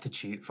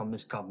ineptitude from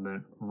this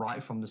government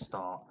right from the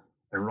start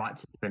and right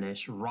to the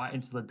finish, right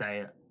into the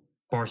day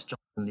Boris Johnson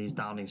leaves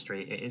Downing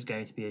Street. It is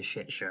going to be a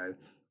shit show.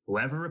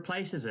 Whoever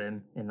replaces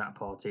him in that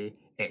party,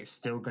 it's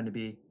still going to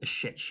be a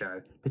shit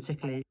show,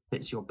 particularly if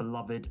it's your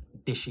beloved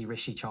Dishy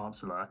Rishi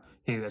Chancellor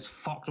who has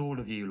fucked all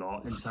of you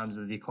lot in terms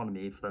of the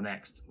economy for the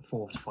next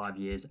 4 to 5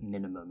 years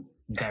minimum.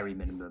 Very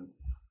minimum.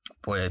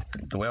 Boy,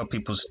 the way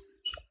people's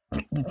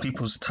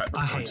tax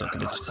codes are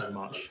going to so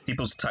much.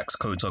 People's tax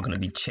codes are going to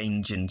be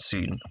changing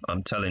soon.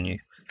 I'm telling you.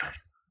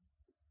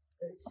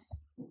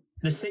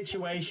 the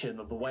situation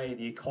of the way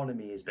the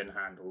economy has been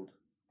handled,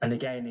 and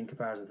again in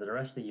comparison to the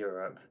rest of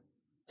Europe,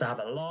 to have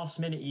a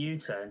last-minute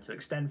U-turn to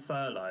extend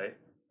furlough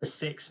for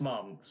 6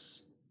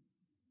 months,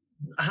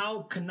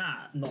 how can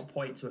that not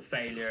point to a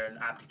failure and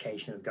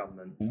abdication of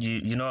government?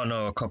 You know, I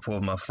know a couple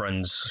of my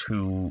friends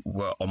who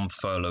were on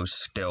furlough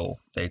still.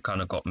 They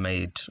kind of got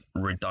made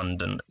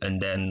redundant, and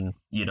then,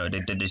 you know,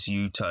 they did this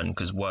U-turn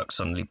because work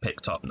suddenly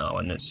picked up now,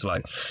 and it's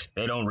like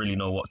they don't really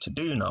know what to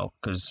do now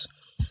because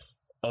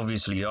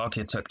obviously the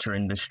architecture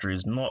industry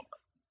is not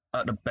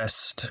at the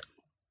best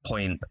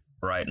point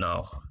right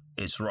now.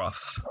 It's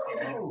rough.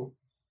 Oh,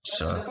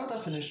 So,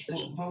 Nevada finished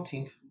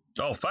voting.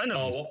 oh, finally.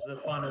 Oh,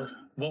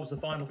 what was the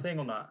final thing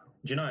on that?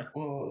 Do you know?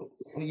 Well,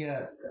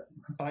 yeah,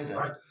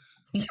 Biden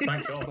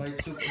Thank God. by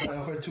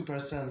over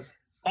 2%.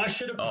 I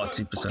should have Oh, put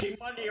 2%. fucking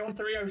money on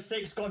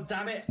 306. God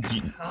damn it!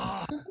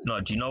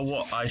 No, do you know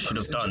what I should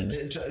have done?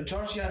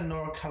 Georgia and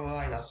North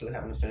Carolina still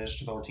haven't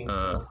finished voting.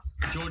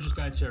 George is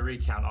going to a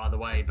recount either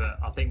way, but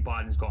I think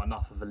Biden's got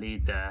enough of a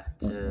lead there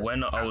to.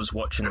 When I was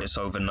watching this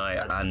overnight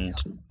and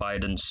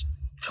Biden's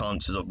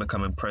chances of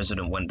becoming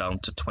president went down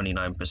to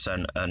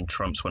 29% and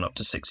Trump's went up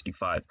to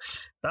 65%,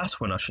 that's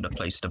when I should have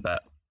placed a bet.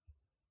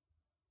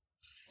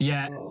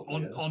 Yeah, Oh,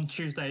 on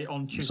Tuesday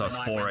So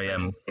night. 4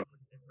 a.m.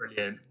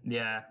 Brilliant.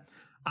 Yeah.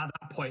 At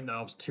that point, though,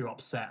 I was too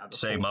upset. At the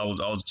Same. I was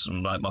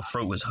like, my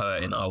throat was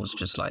hurting. I was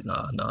just like, no,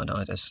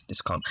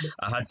 this can't.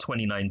 I had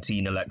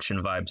 2019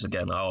 election vibes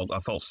again. I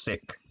felt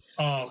sick.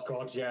 Oh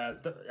God, yeah.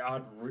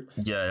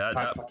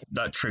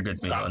 That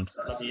triggered me, man.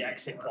 The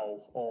exit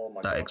poll. Oh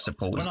my God. That exit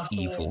poll was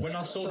evil. When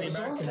I saw the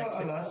American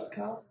exit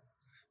poll.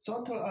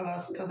 Someone tell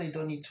Alaska they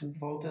don't need to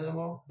vote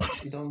anymore.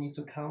 They don't need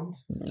to count.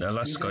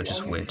 Alaska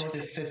just only weird.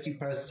 voted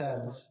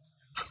 50%.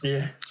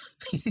 Yeah.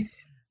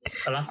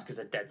 Alaska's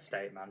a dead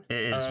state, man.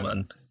 It is,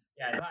 man.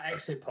 Yeah, that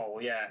exit poll,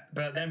 yeah.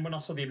 But then when I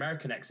saw the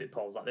American exit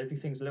polls, like they do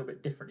things a little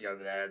bit differently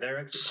over there. Their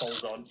exit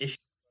polls on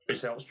issues I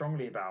felt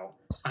strongly about.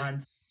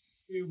 And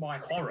to my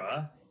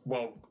horror,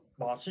 well,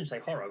 I shouldn't say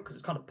horror because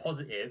it's kind of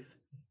positive.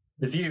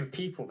 The view of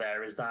people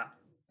there is that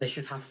they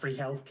should have free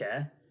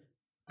healthcare.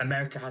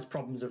 America has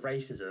problems of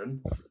racism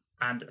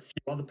and a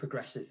few other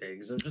progressive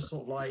things. Are just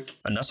sort of like.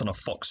 And that's on a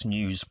Fox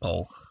News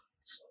poll.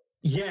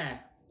 Yeah,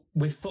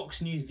 with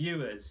Fox News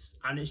viewers.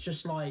 And it's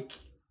just like,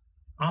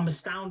 I'm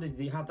astounded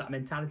that you have that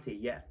mentality,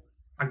 yet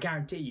I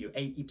guarantee you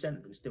 80%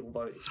 of them still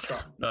voted for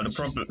Trump. No,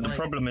 the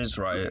problem is,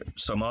 right,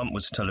 so my aunt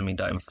was telling me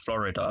that in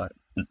Florida,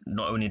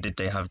 not only did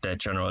they have their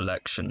general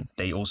election,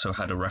 they also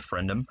had a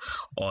referendum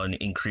on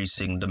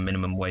increasing the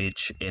minimum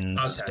wage in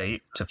the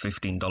state to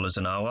 $15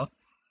 an hour.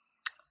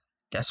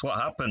 Guess what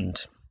happened?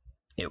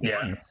 It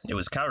won. It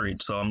was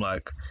carried. So I'm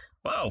like,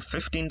 wow,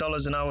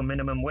 $15 an hour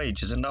minimum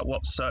wage. Isn't that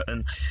what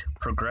certain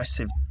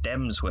progressive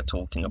Dems were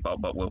talking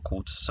about, but were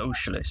called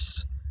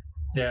socialists?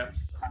 Yeah.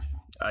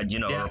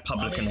 A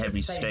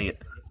Republican-heavy state.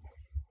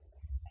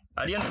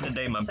 At the end of the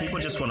day, man, people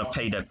just want to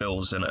pay their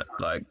bills, innit?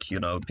 Like,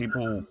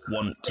 people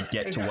want to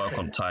get to work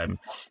on time.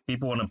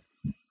 People want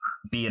to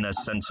be in a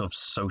sense of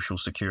social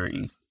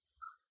security.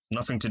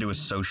 Nothing to do with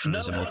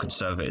socialism or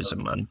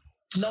conservatism, man.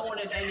 No one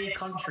in any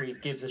country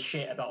gives a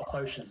shit about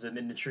socialism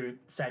in the true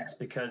sense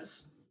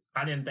because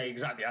at the end of the day,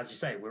 exactly as you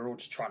say, we're all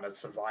just trying to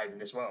survive in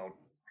this world.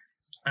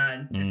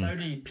 And it's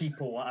only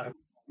people that are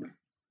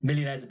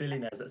millionaires and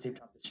billionaires that seem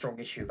to have a strong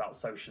issue about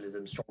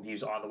socialism, strong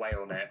views either way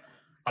on it.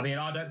 I mean,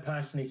 I don't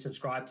personally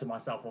subscribe to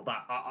myself of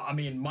that. I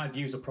mean, my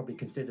views are probably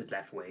considered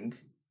left-wing,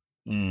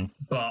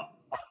 but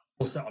I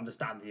also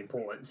understand the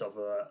importance of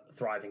a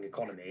thriving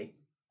economy.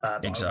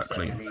 But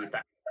exactly. I also believe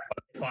that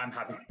if I'm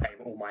having to pay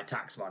all my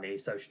tax money,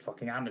 so should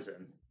fucking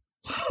Amazon.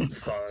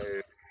 So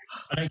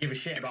I don't give a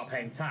shit about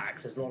paying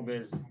tax as long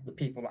as the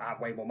people that have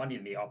way more money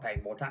than me are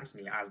paying more tax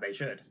than me, as they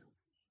should.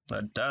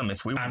 Damn,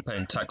 if we weren't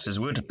paying taxes,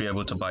 we'd be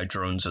able to buy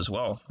drones as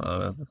well.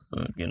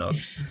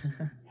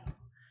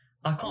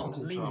 I can't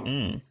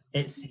believe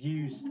it's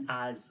used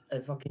as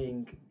a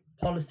fucking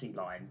policy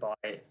line by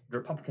the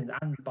Republicans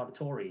and by the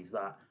Tories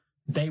that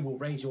they will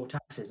raise your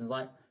taxes. And it's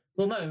like,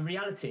 well, no, in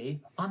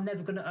reality, I'm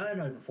never going to earn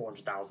over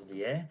 $400,000 a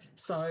year,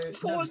 so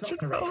no, it's not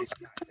going to raise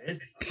your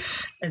taxes.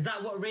 Is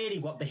that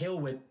what the hill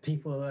with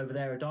people over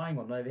there are dying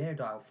on, over here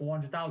dying on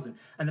 $400,000?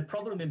 And the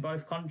problem in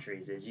both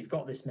countries is you've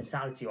got this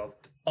mentality of,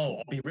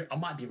 oh, I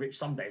might be rich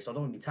someday, so I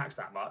don't want to be taxed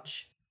that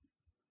much.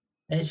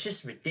 And it's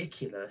just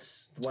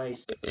ridiculous the way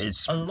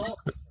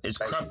it's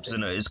crabs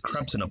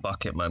in a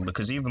bucket, man.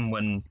 Because even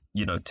when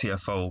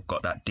TfL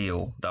got that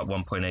deal, that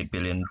 1.8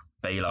 billion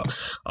bailout,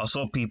 I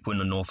saw people in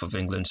the north of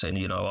England saying,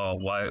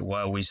 why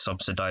are we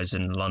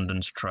subsidizing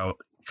London's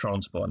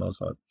transport? And I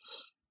was like,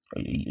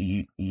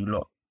 you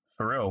lot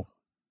for real?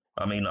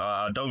 I mean,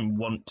 I don't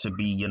want to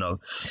be,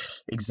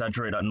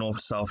 exaggerate that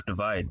north-south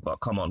divide,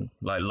 but come on,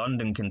 like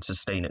London can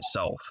sustain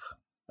itself.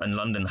 And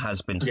London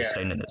has been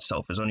sustaining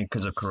itself. It's only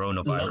because of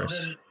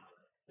coronavirus. London,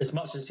 as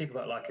much as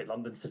people don't like it,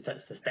 London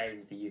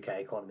sustains the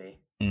UK economy.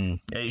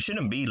 It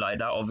shouldn't be like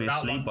that,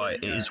 obviously, but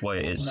it is what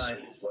it is. No.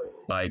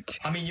 Like,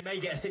 I mean, you may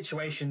get a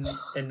situation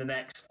in the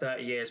next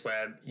 30 years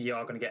where you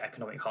are going to get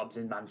economic hubs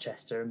in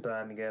Manchester and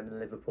Birmingham and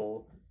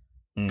Liverpool.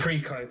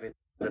 Pre-COVID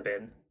would have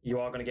been. You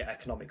are going to get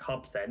economic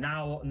hubs there.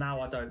 Now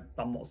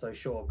I'm not so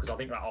sure, because I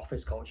think that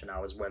office culture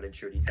now is well and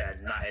truly dead,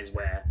 and that is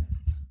where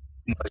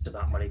most of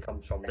that money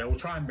comes from. They will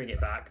try and bring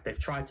it back. They've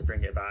tried to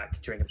bring it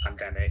back during a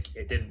pandemic.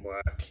 It didn't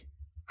work,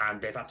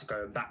 and they've had to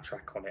go and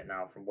backtrack on it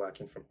now from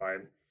working from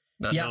home.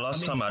 The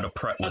last time I had a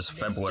prep was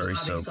February,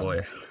 so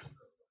boy.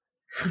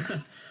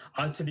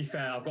 To be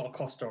fair, I've got a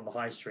Costa on the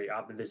high street.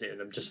 I've been visiting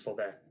them just for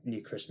their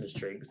new Christmas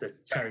drinks. The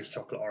Terry's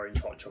chocolate orange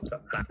hot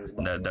chocolate bangs.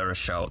 They're a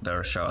shout.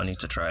 I need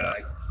to try that.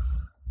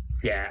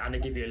 Yeah, and they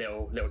give you a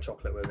little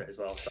chocolate with it as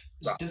well.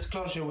 So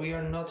disclosure: we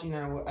are not in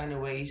any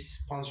way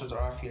sponsored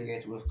or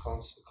affiliated with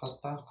Costa.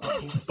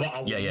 But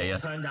I will not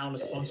turn down the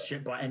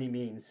sponsorship by any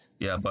means.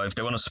 Yeah, but if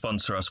they want to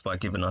sponsor us by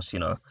giving us,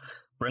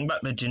 bring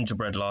back the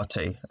gingerbread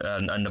latte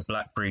and the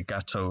blackberry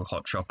gatto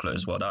hot chocolate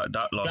as well.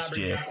 That last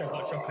year, gatto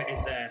hot chocolate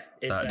is there.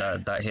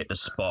 That hit the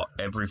spot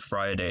every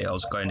Friday. I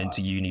was going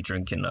into uni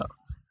drinking that.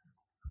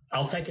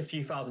 I'll take a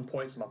few thousand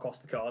points on my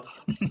Costa card.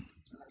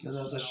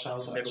 That's a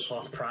shout out. Middle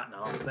class Pratt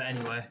now, but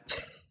anyway,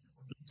 it's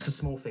the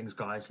small things,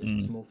 guys. It's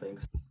the small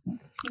things.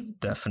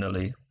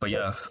 Definitely, but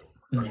yeah,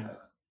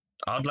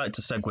 I'd like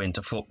to segue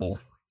into football.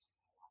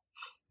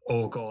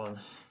 Oh, go on.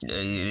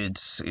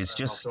 It's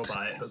just. I'll feel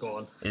about it, but go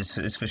on.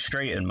 It's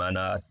frustrating, man.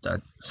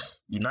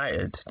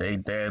 United,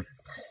 they're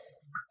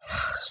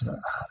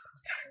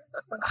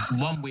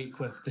 1 week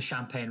with the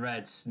Champagne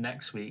Reds.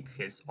 Next week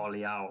it's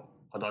Ollie out.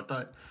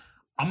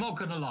 I'm not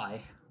gonna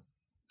lie.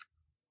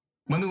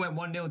 When we went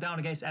 1-0 down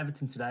against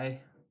Everton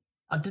today,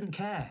 I didn't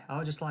care. I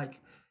was just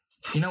like,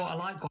 you know what, I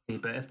like Ollie,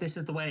 but if this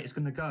is the way it's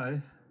going to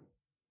go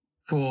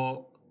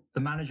for the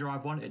manager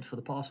I've wanted for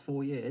the past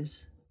 4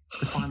 years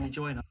to finally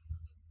join us,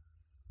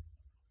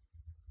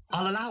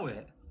 I'll allow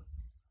it.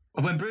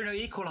 And when Bruno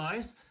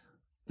equalised,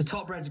 the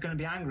top Reds are going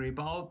to be angry,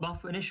 but my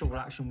initial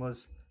reaction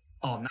was,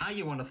 oh, now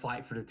you want to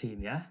fight for the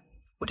team, yeah?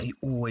 But they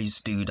always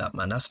do that,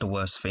 man. That's the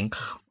worst thing.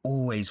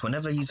 Always.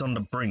 Whenever he's on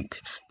the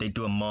brink, they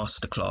do a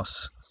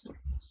masterclass.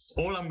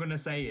 All I'm going to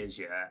say is,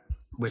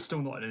 we're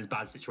still not in as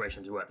bad a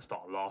situation as we were at the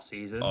start of last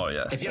season. Oh,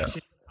 yeah. If you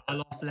actually our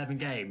last 11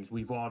 games,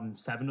 we've won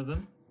 7 of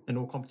them in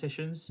all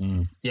competitions.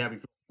 Yeah,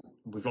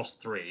 we've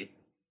lost 3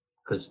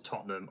 because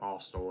Tottenham,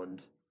 Arsenal,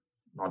 and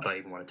I don't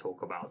even want to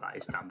talk about that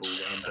Istanbul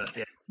game. But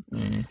yeah,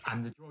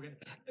 and the draw game.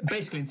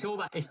 Basically, until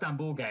that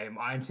Istanbul game,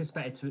 I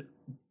anticipated to.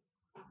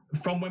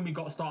 From when we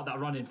started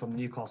that run-in from the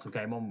Newcastle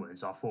game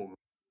onwards, I thought it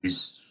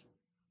was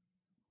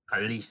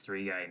at least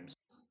 3 games.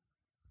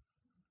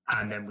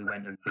 And then we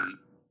went and beat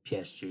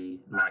PSG,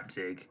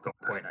 Leipzig, got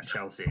a point at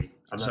Chelsea.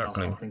 And then I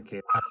started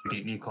thinking, we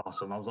beat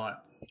Newcastle, and I was like,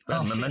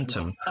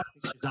 momentum.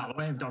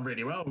 We've done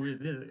really well.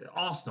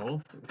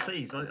 Arsenal,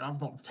 please,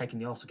 I've not taken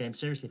the Arsenal game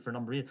seriously for a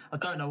number of years. I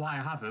don't know why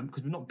I haven't,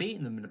 because we've not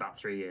beaten them in about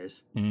 3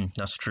 years.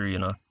 That's true,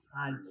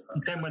 And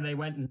then when they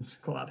went and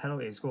got that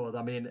penalty and scored,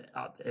 I mean,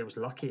 it was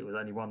lucky it was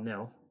only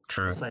 1-0.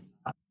 True. So,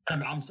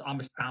 I'm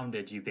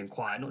astounded you've been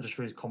quiet, not just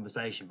through this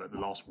conversation, but the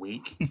last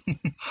week.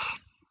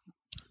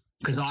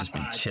 Because I've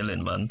been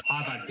chilling, man.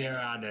 I've had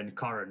Viran and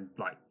Curran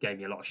gave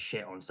me a lot of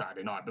shit on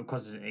Saturday night, but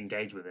because I didn't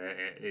engage with it,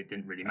 it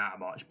didn't really matter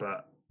much.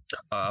 But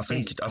I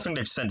think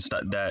they've sensed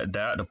that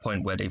they're at the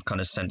point where they've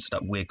kind of sensed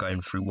that we're going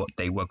through what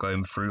they were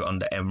going through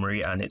under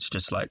Emery, and it's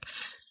just like,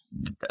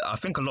 I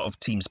think a lot of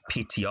teams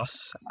pity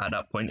us at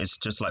that point. It's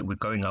just like we're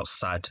going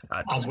outside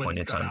at this point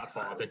in time. That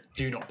far. They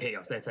do not pity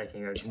us. They're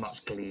taking as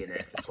much glee in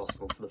it as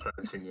possible for the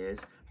Ferguson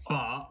years.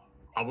 But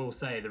I will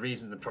say the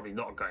reason they're probably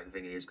not going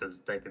thingy is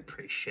because they've been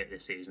pretty shit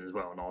this season as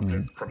well, and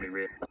they're probably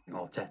realising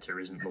Arteta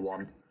isn't the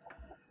one.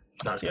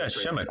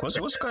 Shemek,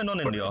 what's going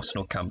on in the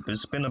Arsenal camp?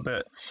 It's been a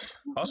bit.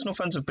 Arsenal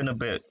fans have been a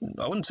bit.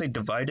 I wouldn't say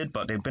divided,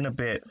 but they've been a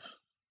bit.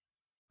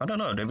 I don't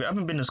know. They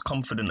haven't been as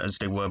confident as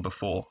they were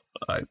before,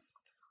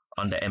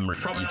 under Emery.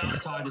 From an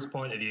outsider's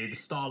point of view, the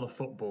style of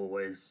football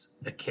is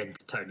akin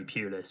to Tony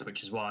Pulis,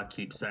 which is why I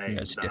keep saying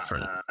it's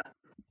different.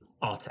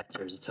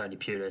 Arteta is a Tony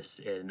Pulis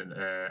in an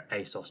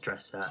ASOS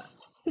dress set.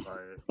 So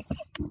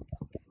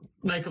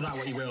make of that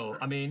what you will.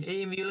 I mean,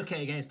 even if you look at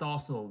it against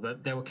Arsenal,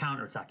 they were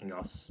counter-attacking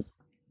us.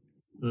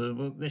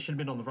 They should have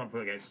been on the front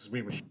foot against us because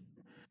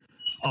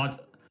we were.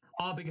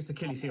 Our biggest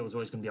Achilles heel is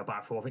always going to be our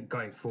back four. I think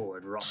going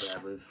forward, we're up there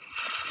with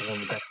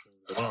one of the best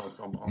teams in the world.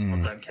 So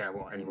I don't care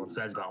what anyone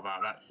says about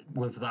that.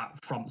 With that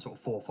front sort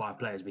of 4 or 5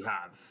 players we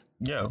have.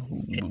 Yeah,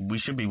 we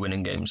should be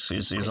winning games.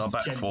 Is our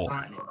back four.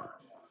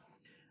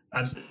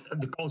 And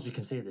the goals we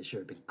conceded this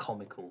year have been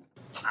comical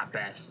at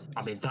best.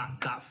 I mean,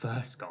 that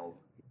first goal.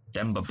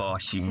 Demba Ba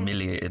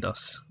humiliated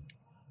us.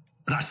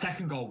 That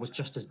second goal was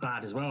just as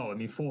bad as well. I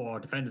mean, 4 of our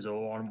defenders are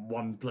on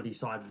one bloody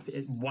side,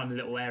 one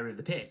little area of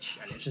the pitch.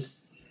 And it's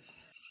just...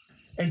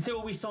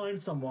 Until we sign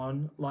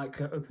someone like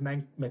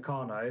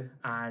Upamecano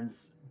and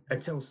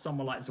until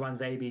someone like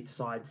Zwanzebe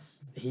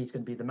decides he's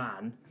going to be the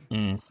man,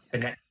 and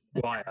next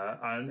Maguire,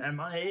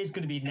 and it is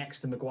going to be next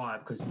to Maguire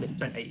because they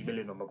spent 80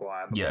 million on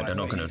Maguire. Yeah, they're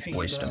not going to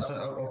waste him.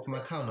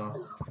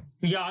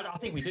 Yeah, I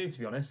think we do, to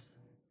be honest.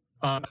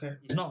 Okay.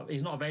 He's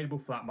not available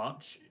for that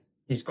much.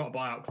 He's got a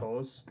buyout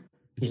clause.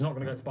 He's not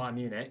going to go to Bayern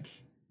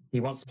Munich. he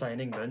wants to play in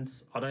England.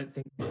 I don't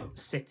think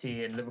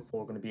City and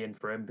Liverpool are going to be in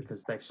for him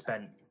because they've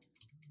spent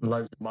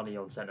loads of money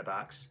on centre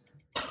backs.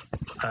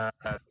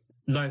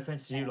 No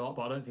offense to you lot,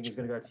 but I don't think he's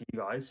going to go to you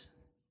guys.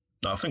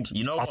 I think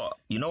you know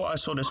what I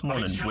saw this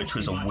morning, which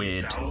was a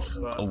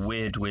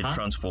weird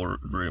transfer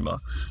rumor.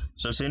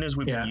 So seeing as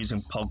we've been using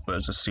Pogba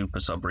as a super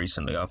sub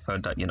recently, I've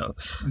heard that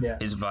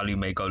his value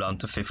may go down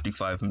to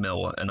 55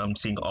 mil, and I'm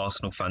seeing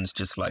Arsenal fans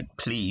just like,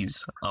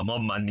 please, I'm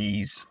on my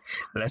knees,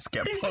 let's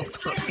get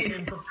Pogba. They've been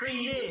him for 3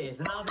 years,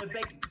 and now they're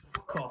begging,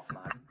 fuck off,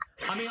 man.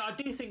 I mean, I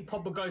do think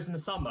Pogba goes in the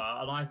summer,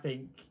 and I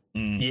think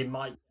you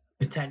might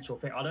potential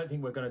fit. I don't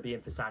think we're going to be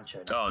in for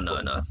Sancho. Oh no.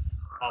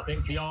 I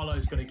think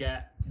Diallo's going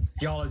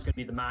to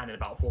be the man in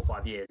about 4 or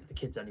 5 years. The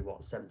kid's only,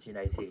 17,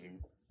 18.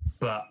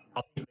 But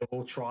I think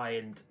we'll try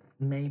and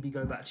maybe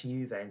go back to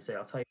Juve and say,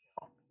 I'll tell you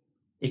what,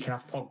 you can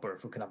have Pogba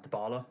if we can have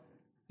Dybala.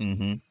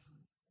 Mm-hmm.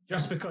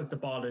 Just because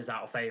Dybala is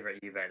out of favour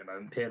at Juve at the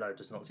moment. Pirlo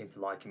does not seem to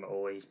like him at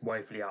all. He's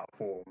woefully out of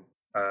form.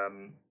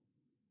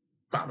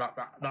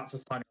 That's a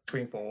sign of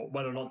screen for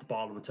whether or not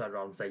Dybala would turn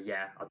around and say,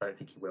 yeah, I don't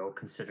think he will,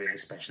 considering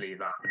especially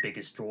that the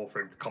biggest draw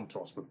for him to come to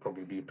us would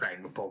probably be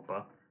playing with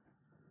Pogba.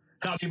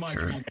 That'd be my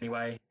dream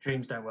anyway.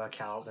 Dreams don't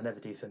work out. They never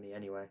do for me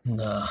anyway.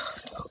 Nah.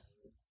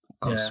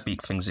 Can't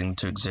speak things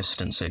into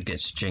existence. It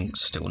gets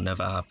jinxed. It will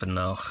never happen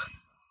now.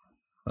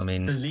 I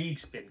mean... The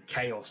league's been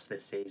chaos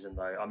this season,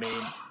 though. I mean,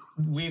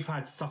 we've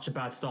had such a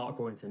bad start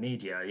according to the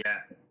media,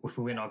 yet if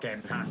we win our game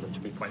in hand, we're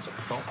 3 points off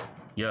the top.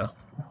 Yeah.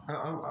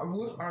 I'm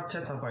with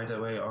Arteta, by the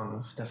way,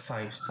 on the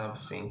 5-sub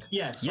thing.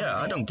 Yeah,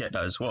 I don't get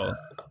that as well.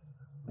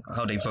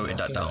 How they voted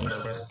that down.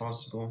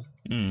 Responsible.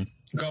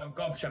 Go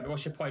on, Shelby.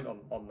 What's your point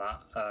on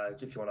that,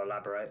 if you want to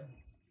elaborate?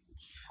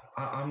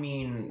 I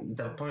mean,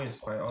 the point is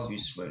quite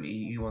obvious, really.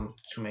 You want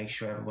to make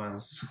sure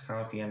everyone's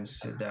healthy and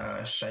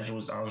the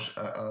schedules are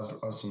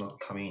also not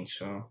coming,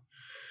 so...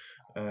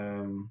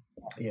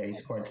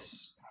 it's quite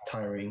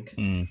tiring.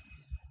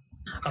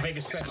 I think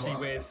especially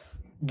with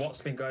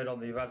what's been going on,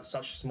 we've had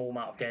such a small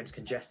amount of games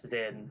congested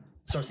in.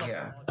 So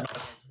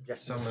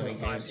congested in a small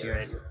time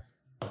period.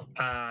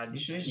 And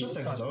it's just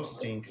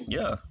exhausting.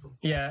 Yeah.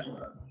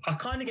 I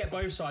kind of get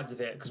both sides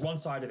of it, because one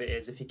side of it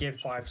is if you give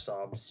 5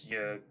 subs,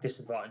 you're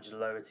disadvantaged the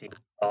lower team,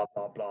 blah,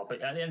 blah, blah.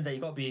 But at the end of the day,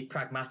 you've got to be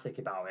pragmatic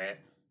about it.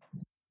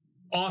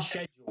 Our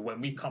schedule, when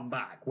we come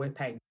back, we're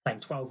playing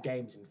 12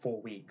 games in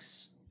 4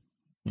 weeks.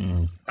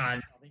 And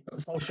I think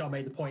Solskjaer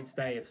made the point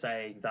today of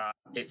saying that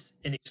it's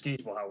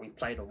inexcusable how we've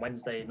played on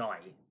Wednesday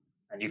night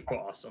and you've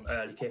got us on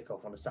early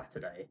kickoff on a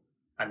Saturday.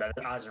 And then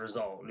as a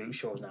result, Luke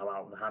Shaw's now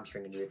out with a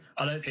hamstring injury.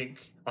 I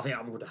think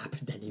that would have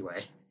happened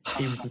anyway.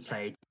 Even if we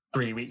played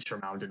 3 weeks from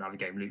now and didn't have a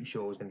game, Luke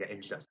Shaw was going to get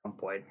injured at some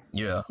point.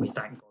 Yeah. We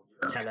thank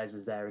God Tellez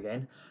is there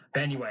again.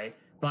 But anyway,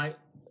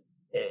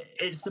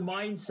 it's the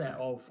mindset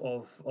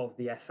of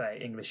the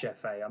FA, English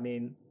FA. I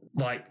mean,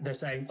 they're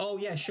saying, oh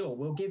yeah, sure,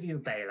 we'll give you a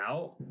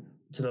bailout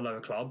to the lower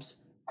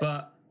clubs,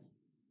 but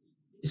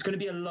it's going to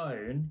be a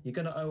loan. You're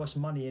going to owe us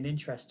money and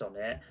interest on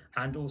it.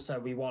 And also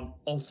we want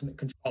ultimate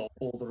control of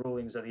all the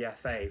rulings of the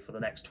FA for the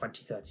next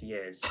 20, 30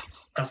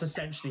 years. That's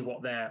essentially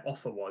what their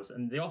offer was.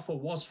 And the offer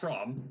was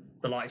from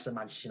the likes of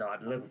Manchester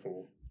United and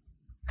Liverpool.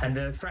 And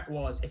the threat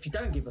was, if you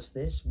don't give us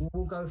this,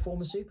 we'll go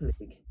form a Super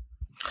League.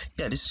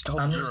 Yeah, this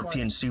whole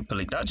European Super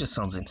League, that just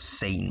sounds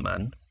insane,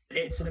 man.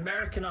 It's an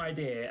American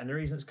idea. And the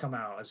reason it's come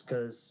out is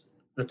because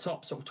the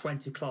top sort of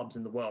 20 clubs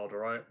in the world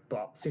are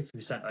about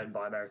 50% owned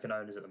by American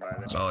owners at the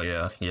moment. Oh,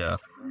 yeah.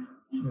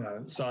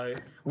 So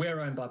we're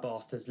owned by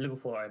bastards,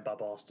 Liverpool are owned by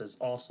bastards,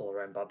 Arsenal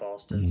are owned by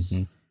bastards.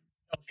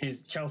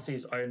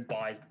 Chelsea's owned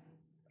by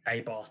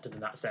a bastard in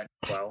that sense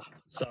as well.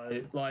 So,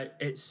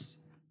 it's...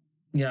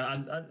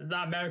 and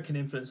that American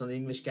influence on the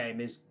English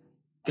game is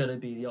going to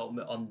be the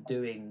ultimate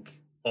undoing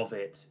of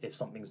it if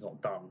something's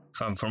not done.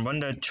 From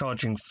when they're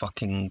charging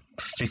fucking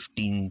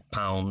 £15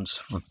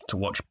 to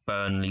watch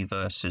Burnley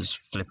versus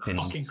flipping...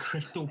 Fucking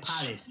Crystal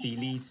Palace v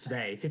Leeds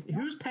today.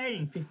 Who's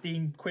paying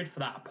 15 quid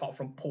for that apart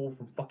from Paul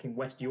from fucking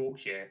West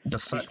Yorkshire? The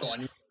fact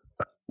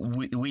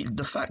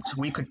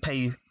we could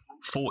pay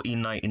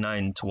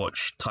 $14.99 to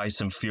watch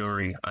Tyson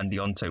Fury and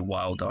Deontay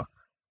Wilder.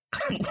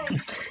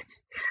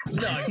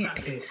 No,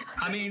 exactly.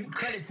 I mean,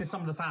 credit to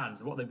some of the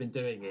fans. What they've been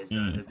doing is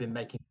they've been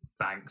making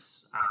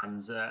banks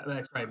and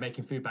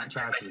making food bank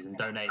charities and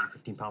donating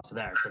 £15 to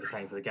there instead of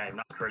paying for the game.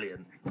 That's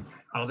brilliant. And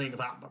I think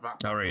that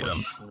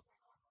push a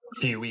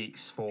few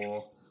weeks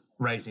for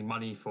raising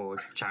money for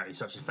charities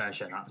such as Fair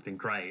Share, that's been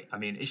great. I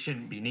mean, it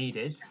shouldn't be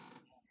needed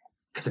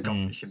because the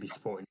government should be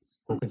supporting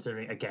it.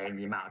 Considering, again,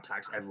 the amount of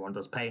tax everyone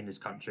does pay in this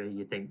country,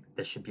 you'd think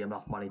there should be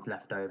enough money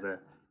left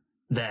over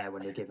there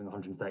when they're giving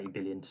 130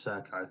 billion to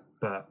Serco.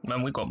 But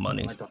man, we got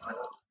money.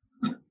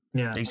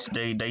 Yeah,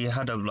 they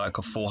had a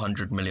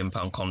 £400 million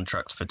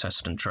contract for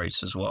test and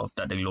trace as well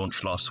that they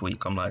launched last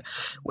week. I'm like,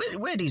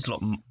 where these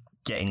lot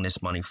getting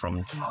this money from.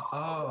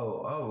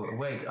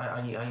 Wait,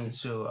 I need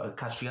to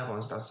catch you up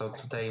on stuff. So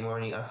today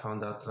morning I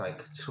found out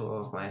like 2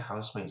 of my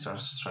housemates are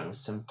showing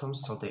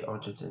symptoms, so they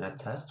ordered in a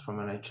test from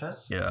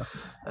NHS. Yeah.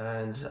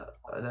 And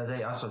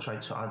they also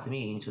tried to add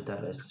me into the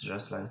list,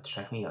 just like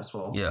check me as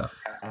well. Yeah.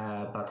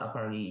 But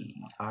apparently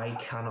I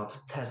cannot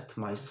test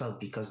myself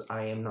because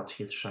I am not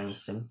yet showing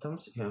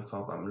symptoms, even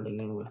though I'm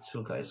living with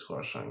 2 guys who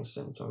are showing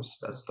symptoms.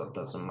 That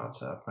doesn't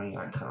matter. Apparently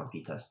I cannot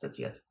be tested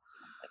yet.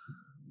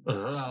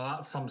 Well,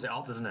 that sums it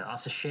up, doesn't it?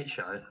 That's a shit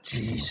show.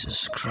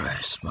 Jesus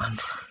Christ, man.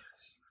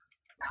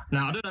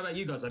 Now, I don't know about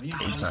you guys. Have you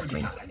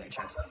Exactly.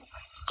 NHS?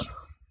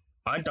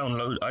 I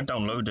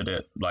downloaded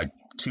it like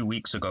 2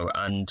 weeks ago,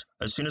 and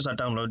as soon as I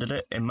downloaded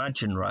it,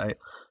 imagine, right?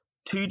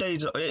 2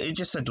 days, it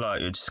just said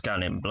like it's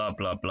scanning, blah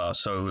blah blah.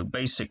 So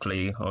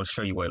basically, I'll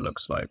show you what it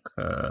looks like.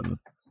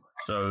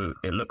 So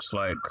it looks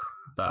like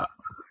that.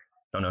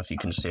 Don't know if you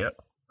can see it.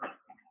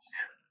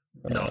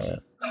 Yeah,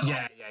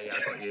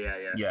 I got you. Yeah.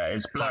 Yeah,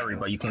 it's blurry,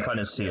 but you can kind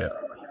of see it.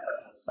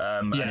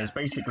 And it's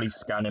basically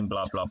scanning,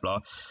 blah blah blah.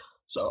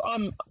 So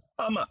I'm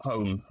at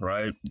home,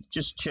 right,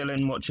 just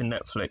chilling, watching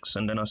Netflix,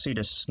 and then I see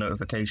this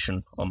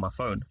notification on my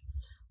phone,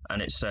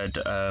 and it said,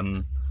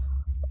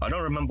 I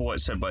don't remember what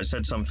it said, but it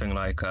said something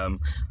like,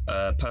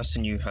 a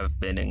person you have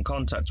been in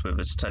contact with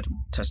has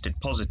tested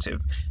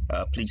positive.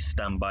 Please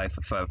stand by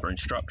for further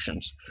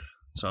instructions.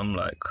 So I'm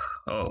like,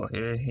 oh,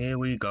 here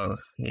we go.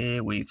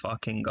 Here we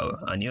fucking go.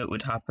 I knew it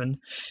would happen.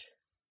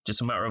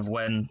 Just a matter of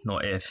when,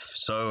 not if.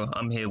 So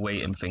I'm here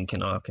waiting,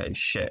 thinking, okay,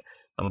 shit.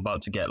 I'm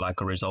about to get like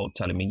a result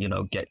telling me,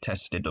 get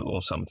tested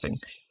or something.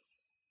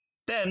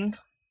 Then,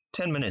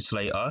 10 minutes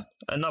later,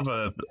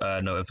 another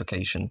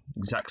notification.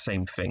 Exact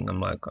same thing. I'm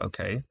like,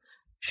 okay,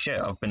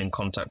 shit, I've been in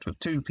contact with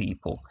 2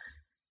 people.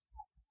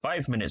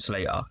 5 minutes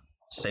later,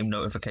 same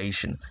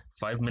notification.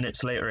 5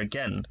 minutes later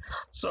again.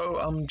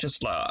 So I'm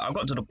just like, I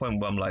got to the point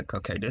where I'm like,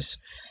 okay,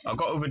 I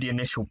got over the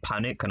initial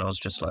panic, and I was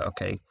just like,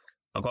 okay,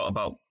 I got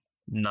about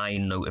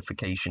 9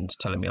 notifications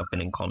telling me I've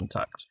been in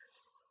contact.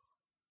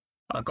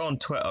 I go on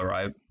Twitter,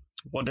 right?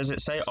 What does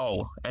it say?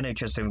 Oh,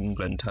 NHS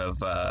England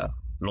have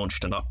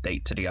launched an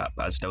update to the app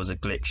as there was a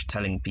glitch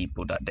telling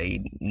people that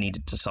they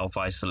needed to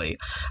self-isolate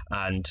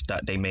and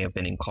that they may have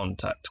been in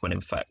contact when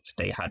in fact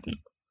they hadn't.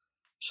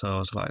 So I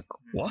was like,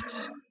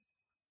 what?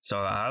 So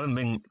I haven't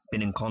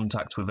been in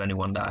contact with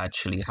anyone that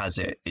actually has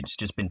it. It's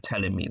just been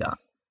telling me that.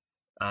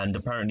 And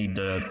apparently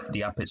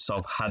the app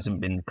itself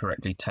hasn't been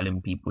correctly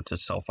telling people to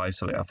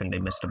self-isolate. I think they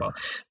missed about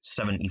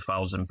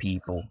 70,000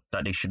 people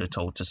that they should have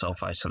told to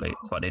self-isolate,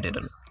 but they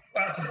didn't.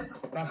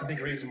 That's a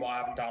big reason why I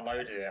haven't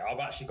downloaded it. I've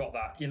actually got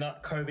that,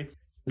 COVID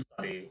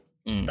study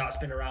that's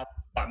been around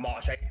like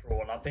March,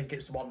 April, and I think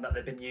it's one that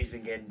they've been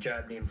using in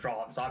Germany and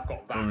France. I've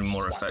got that. Probably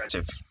more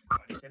effective.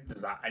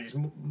 Symptoms that, and it's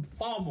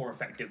far more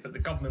effective, but the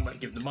government won't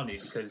give the money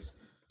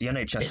because the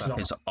NHS app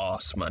is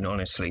arse, man.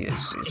 Honestly,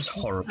 it's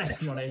horrible.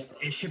 Let's be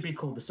honest, it should be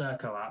called the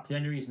Serco app. The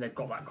only reason they've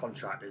got that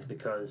contract is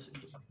because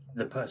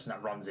the person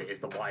that runs it is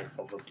the wife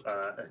of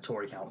a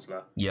Tory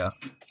councillor. Yeah.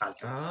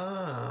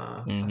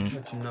 I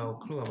had no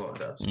clue about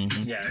that.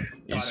 Mm-hmm. Yeah.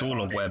 It's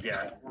all a web.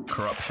 Yeah.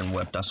 Corruption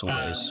web, that's all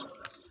it is.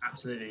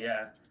 Absolutely,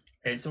 yeah.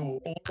 It's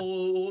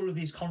all of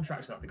these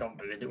contracts that the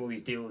government, all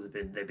these deals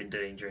they've been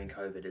doing during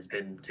COVID has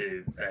been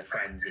to their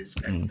friends. It's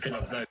been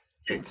of no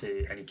benefit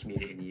to any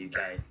community in the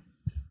UK.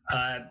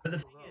 But the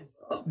thing is,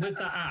 with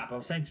that app, I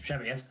was saying to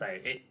Shemmy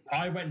yesterday,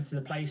 I went into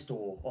the Play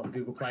Store on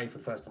Google Play for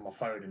the first time on my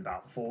phone in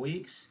about 4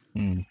 weeks,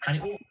 and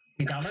it all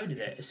downloaded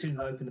it as soon as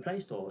I opened the Play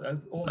Store.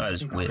 That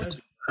is weird.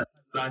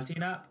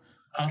 19 app.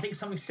 And I think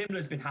something similar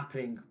has been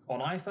happening on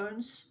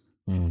iPhones.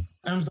 And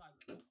I was like,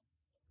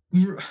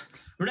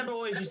 remember I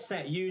always used to say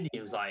at uni,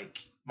 it was like,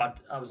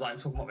 I was like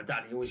talking about my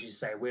dad, he always used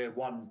to say, we're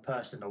one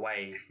person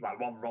away, like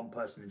one wrong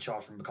person in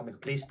charge from becoming a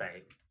police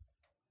state.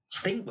 I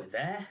think we're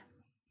there.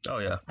 Oh,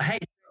 yeah. I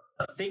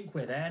think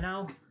we're there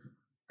now.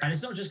 And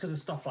it's not just because of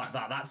stuff like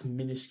that, that's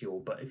minuscule.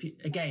 But if you,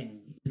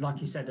 again,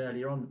 like you said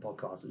earlier on the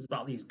podcast, it's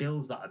about these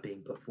bills that are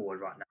being put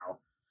forward right now.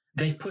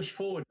 They've pushed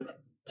forward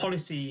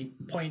policy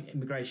point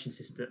immigration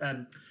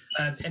system,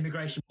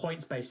 immigration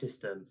points-based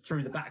system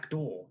through the back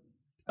door.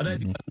 I don't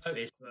think I've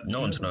noticed. But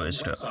no one's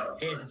noticed it.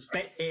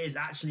 It is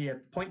actually a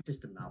point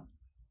system now.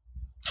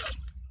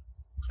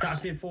 That's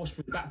been forced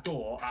through the back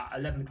door at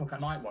 11 o'clock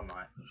at night one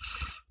night.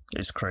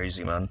 It's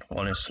crazy, man.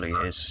 Honestly,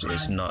 it's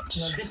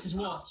nuts. This is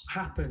what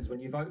happens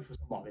when you vote for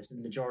someone. It's the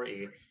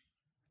majority.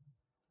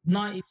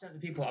 90% of the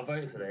people that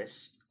vote for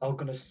this are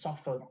going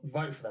to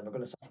vote for them are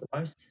going to suffer the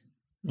most.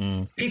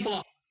 People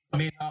are,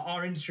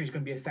 our industry is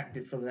going to be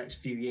affected for the next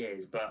few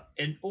years, but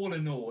in all,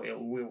 it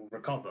will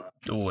recover.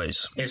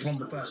 Always. It's one of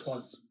the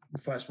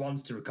first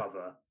ones to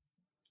recover.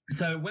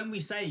 So when we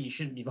say you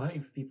shouldn't be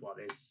voting for people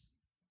like this,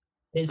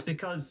 it's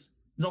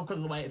not because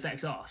of the way it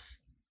affects us.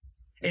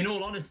 In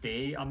all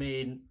honesty, I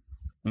mean,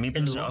 me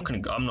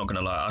personally, I'm not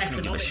gonna lie, I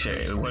couldn't give a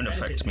shit. It won't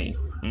affect me.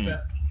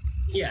 But,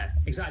 yeah,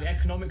 exactly.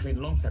 Economically, in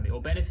the long term, it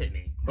will benefit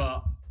me,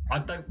 but I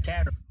don't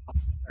care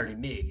about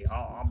me.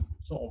 I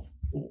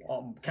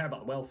care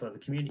about the welfare of the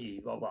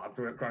community that I've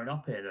grown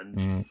up in,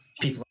 and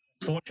people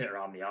fortunate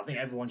around me. I think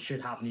everyone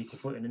should have an equal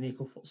foot and an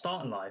equal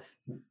start in life.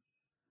 And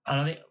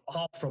I think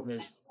half the problem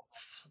is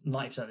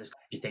 90% of this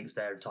country thinks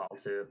they're entitled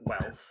to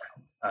wealth,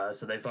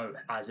 so they vote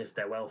as if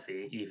they're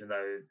wealthy, even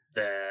though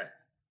they're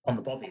on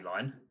the poverty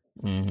line.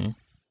 Mm-hmm.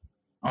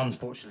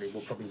 Unfortunately,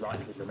 will probably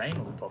likely remain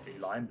on the poverty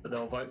line, but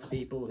they'll vote for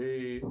people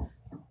who,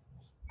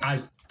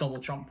 as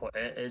Donald Trump put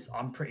it, is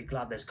I'm pretty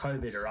glad there's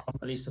COVID around.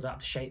 At least I don't have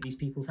to shake these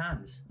people's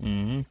hands.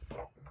 Mm-hmm.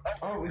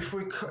 Oh, if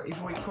we're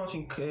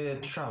quoting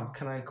Trump,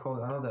 can I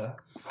quote another?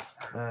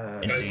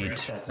 Indeed,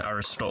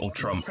 Aristotle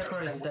Trump. What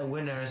separates the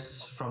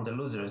winners from the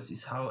losers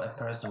is how a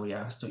person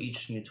reacts to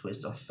each new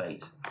twist of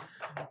fate.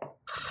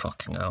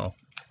 Fucking hell.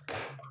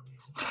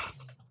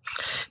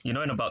 You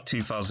know, in about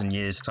 2,000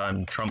 years'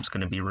 time, Trump's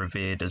going to be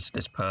revered as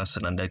this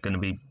person, and there are going to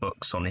be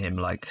books on him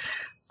like,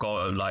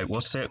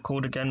 what's it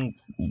called again?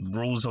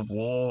 Rules of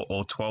War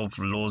or 12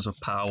 Laws of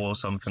Power or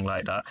something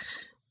like that.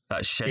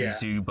 That Shen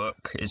Zhu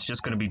book. It's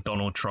just going to be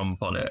Donald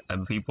Trump on it,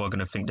 and people are going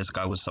to think this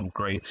guy was some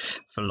great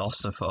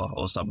philosopher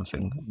or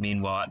something.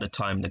 Meanwhile, at the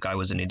time, the guy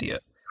was an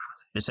idiot.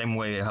 The same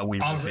way how we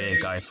revere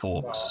Guy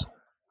Fawkes.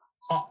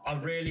 I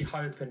really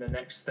hope in the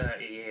next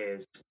 30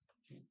 years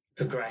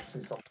progress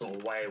in some sort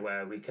of way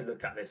where we can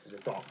look at this as a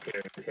dark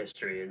period of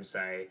history and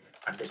say,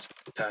 and this was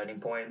the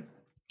turning point.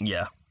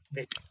 Yeah.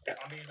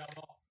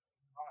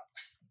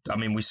 I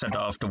mean, we said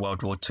that after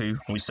World War II.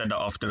 We said that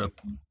after the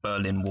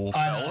Berlin Wall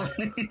fell.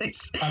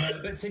 I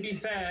know, but to be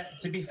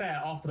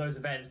fair, after those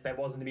events, there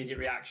was an immediate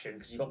reaction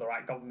because you got the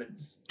right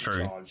governments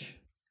in charge.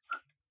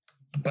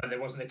 But there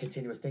wasn't a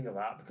continuous thing of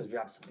that because we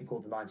had something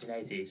called the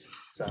 1980s.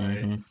 So,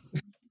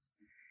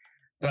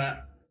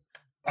 but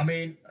I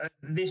mean,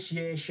 this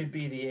year should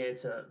be the year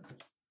to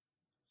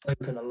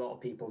open a lot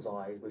of people's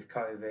eyes with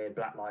COVID,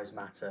 Black Lives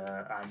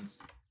Matter, and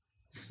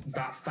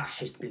that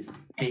fascist is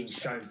being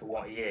shown for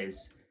what he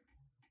is.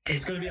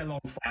 It's going to be a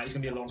long fight. It's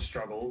going to be a long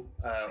struggle.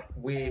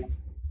 We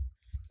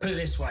put it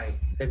this way: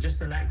 they've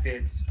just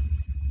elected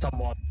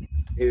someone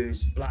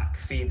who's black,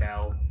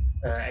 female,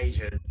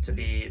 Asian to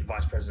be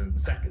vice president,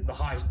 second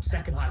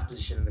highest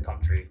position in the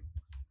country,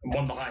 and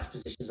one of the highest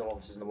positions of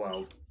offices in the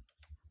world.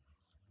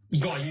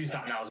 You got to use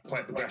that now as a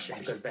point of progression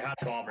because they had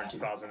Obama in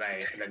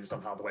 2008, and then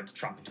somehow they went to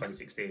Trump in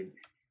 2016.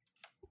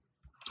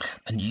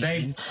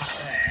 And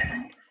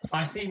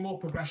I see more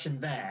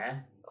progression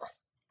there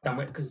than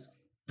because.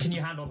 Can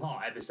you hand on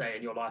heart ever say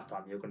in your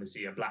lifetime you're going to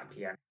see a black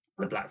PM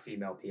and a black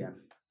female PM?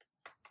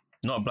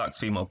 Not a black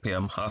female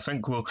PM. I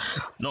think we're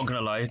not going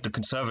to lie. The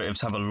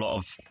Conservatives have a lot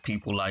of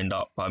people lined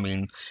up. I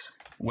mean,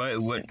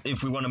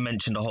 if we want to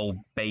mention the whole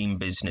BAME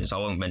business, I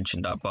won't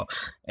mention that. But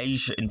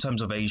Asia, in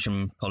terms of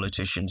Asian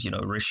politicians, you know,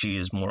 Rishi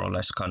is more or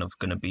less kind of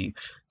going to be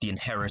the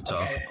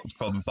inheritor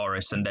from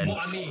Boris. And then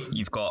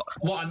you've got...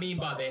 What I mean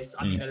by this,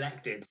 I mean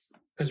elected.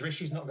 Because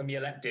Rishi's not going to be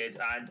elected,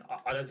 and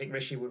I don't think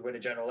Rishi would win a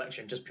general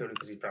election just purely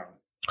because he's brown.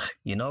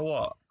 You know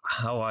what?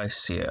 How I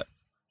see it,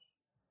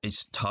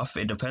 it's tough.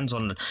 It depends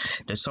on...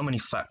 There's so many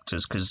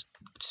factors, because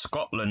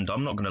Scotland,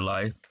 I'm not going to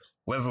lie,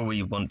 whether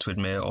we want to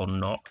admit it or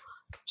not,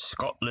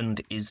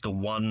 Scotland is the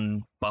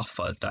one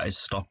buffer that is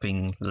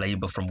stopping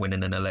Labour from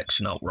winning an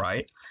election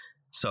outright.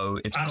 So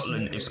if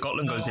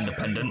Scotland goes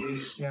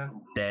independent,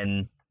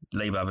 then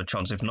Labour have a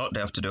chance. If not, they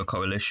have to do a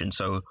coalition.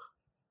 So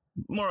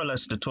more or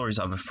less, the Tories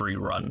have a free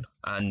run.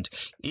 And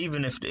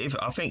even if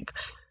I think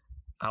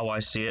how I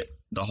see it,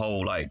 the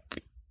whole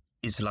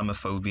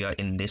Islamophobia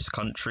in this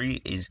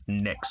country is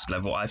next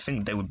level. I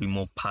think they would be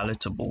more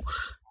palatable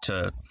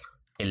to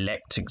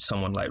electing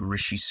someone like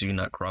Rishi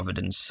Sunak rather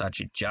than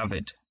Sajid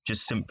Javid,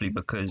 just simply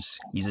because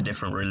he's a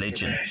different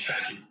religion. His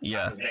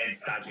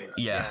name's Sajid.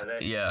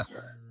 Yeah.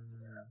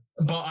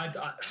 But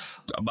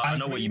I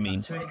know what you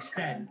mean. To an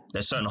extent.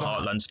 There's certain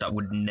heartlands that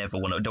would never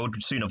want to. They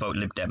would sooner vote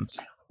Lib Dem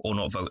or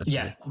not vote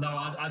at all. No,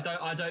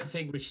 I don't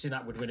think Rishi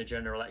Sunak would win a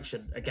general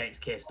election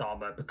against Keir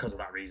Starmer because of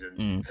that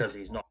reason. Because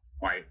he's not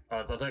white.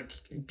 I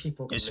don't.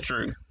 People. It's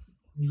true.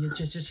 You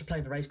just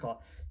play the race card.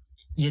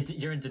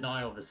 You're in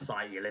denial of the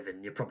society you live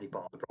in. You're probably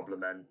part of the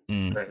problem.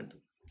 And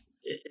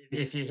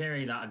if you're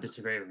hearing that and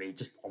disagree with me,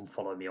 just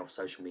unfollow me off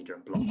social media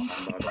and block my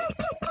number.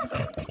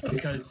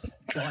 Because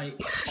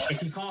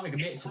if you can't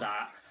admit to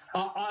that,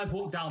 I've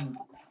walked down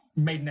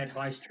Maidenhead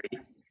High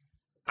Street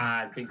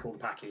and been called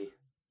Packy.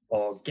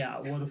 Or get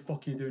out, what the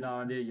fuck are you doing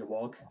down here, you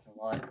wog? I'm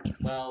like,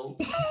 well...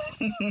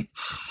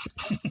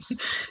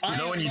 you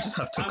know when you just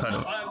have to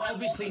I'm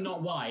obviously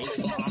not white,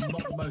 but I'm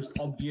not the most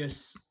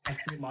obvious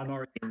ethnic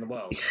minority in the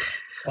world,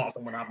 apart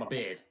from when I have my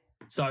beard.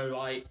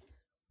 So,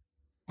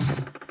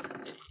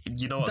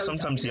 you know what,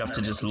 sometimes you have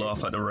to just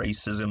laugh at the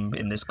racism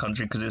in this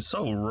country, because it's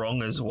so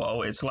wrong as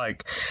well. It's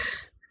like...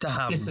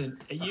 Damn. Listen,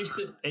 it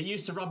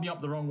used to rub me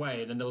up the wrong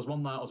way, and then there was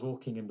one night I was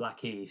walking in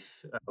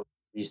Blackheath...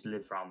 used to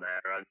live around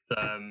there,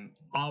 and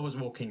I was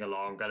walking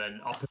along, and then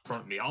up in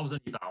front of me, I was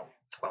only about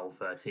 12,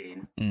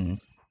 13.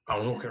 I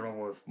was walking along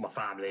with my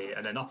family,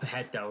 and then up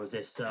ahead there was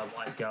this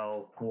white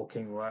girl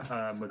walking with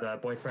her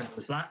boyfriend who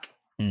was black.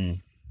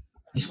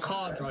 This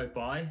car drove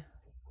by,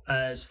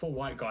 there's 4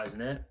 white guys in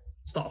it,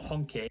 started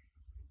honking,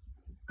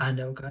 and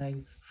they were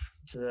going,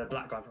 to the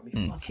black guy from me,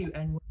 fuck you,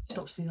 N-word,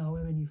 stop seeing our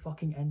women, you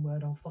fucking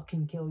N-word, I'll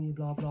fucking kill you,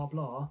 blah, blah,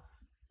 blah.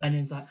 And then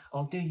he's like,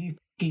 I'll do you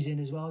p***s in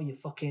as well, you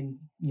fucking,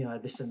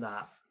 this and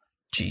that.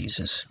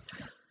 Jesus.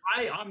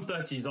 I'm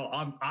 30 years old.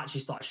 I'm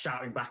actually started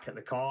shouting back at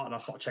the car, and I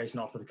start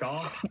chasing after the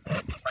car.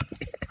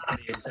 And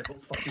he said, what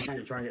the fuck are you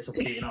doing? Trying to get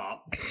someone beaten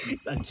up.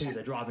 And 2,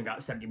 they're driving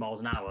at 70 miles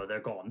an hour, they're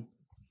gone.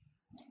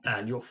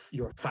 And you're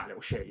a fat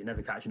little shit, you're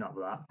never catching up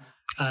with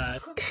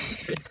that.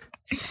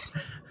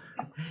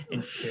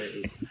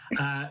 Insecurities.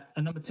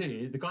 And number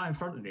 2, the guy in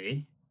front of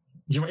me,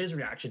 do you know what his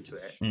reaction to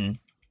it?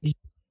 He's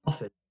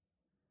laughing.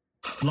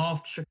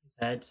 Laughed, shook his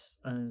head,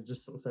 and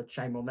just sort of said,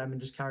 shame on them, and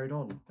just carried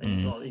on. And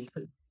he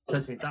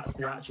said to me, that's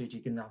the attitude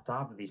you're going to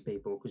have with these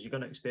people, because you're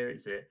going to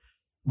experience it.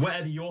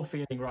 Whatever you're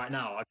feeling right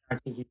now, I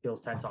guarantee he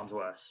feels 10 times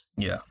worse.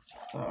 Yeah.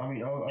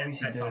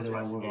 Obviously, there's a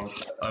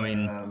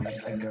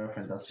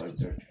girlfriend. That's like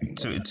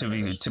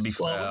to be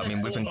fair, I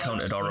mean, we've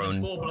encountered our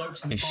own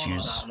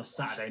issues on a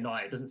Saturday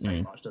night. It doesn't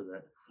say much, does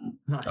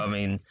it? I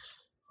mean,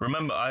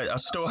 remember, I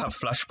still have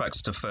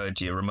flashbacks to third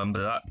year.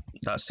 Remember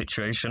that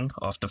situation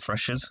after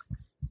freshers?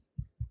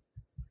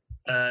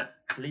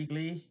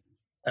 Legally,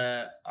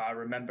 I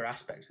remember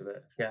aspects of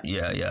it.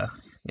 Yeah.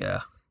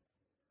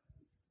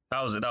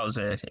 That was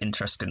an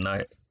interesting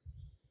night.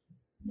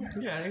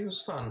 Yeah, it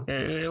was fun.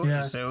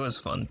 It was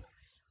fun.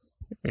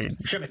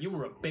 Shemek, you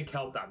were a big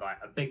help that night.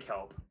 A big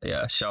help.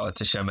 Yeah, shout out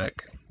to Shemek.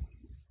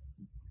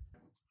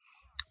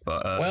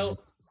 But well,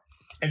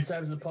 in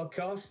terms of the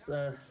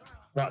podcast,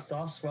 that's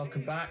us.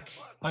 Welcome back.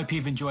 Hope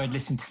you've enjoyed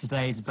listening to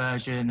today's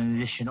version and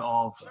edition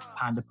of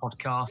Panda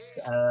Podcast.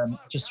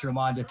 Just a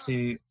reminder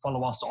to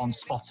follow us on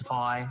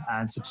Spotify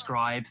and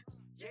subscribe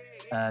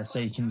so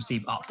you can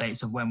receive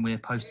updates of when we're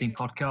posting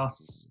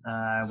podcasts.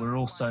 We're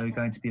also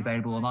going to be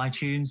available on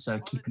iTunes, so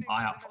keep an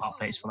eye out for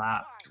updates for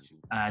that.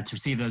 To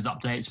receive those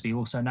updates, we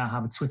also now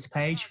have a Twitter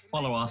page.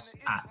 Follow us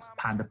at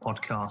Panda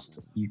Podcast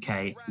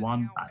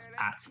UK1. That's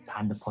at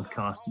Panda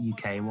Podcast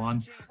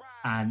UK1.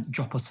 And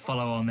drop us a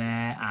follow on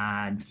there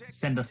and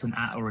send us an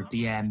 @ or a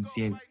DM if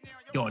you've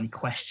got any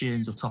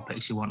questions or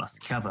topics you want us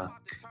to cover.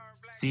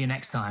 See you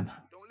next time.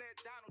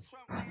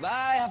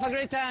 Bye, have a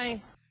great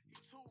time.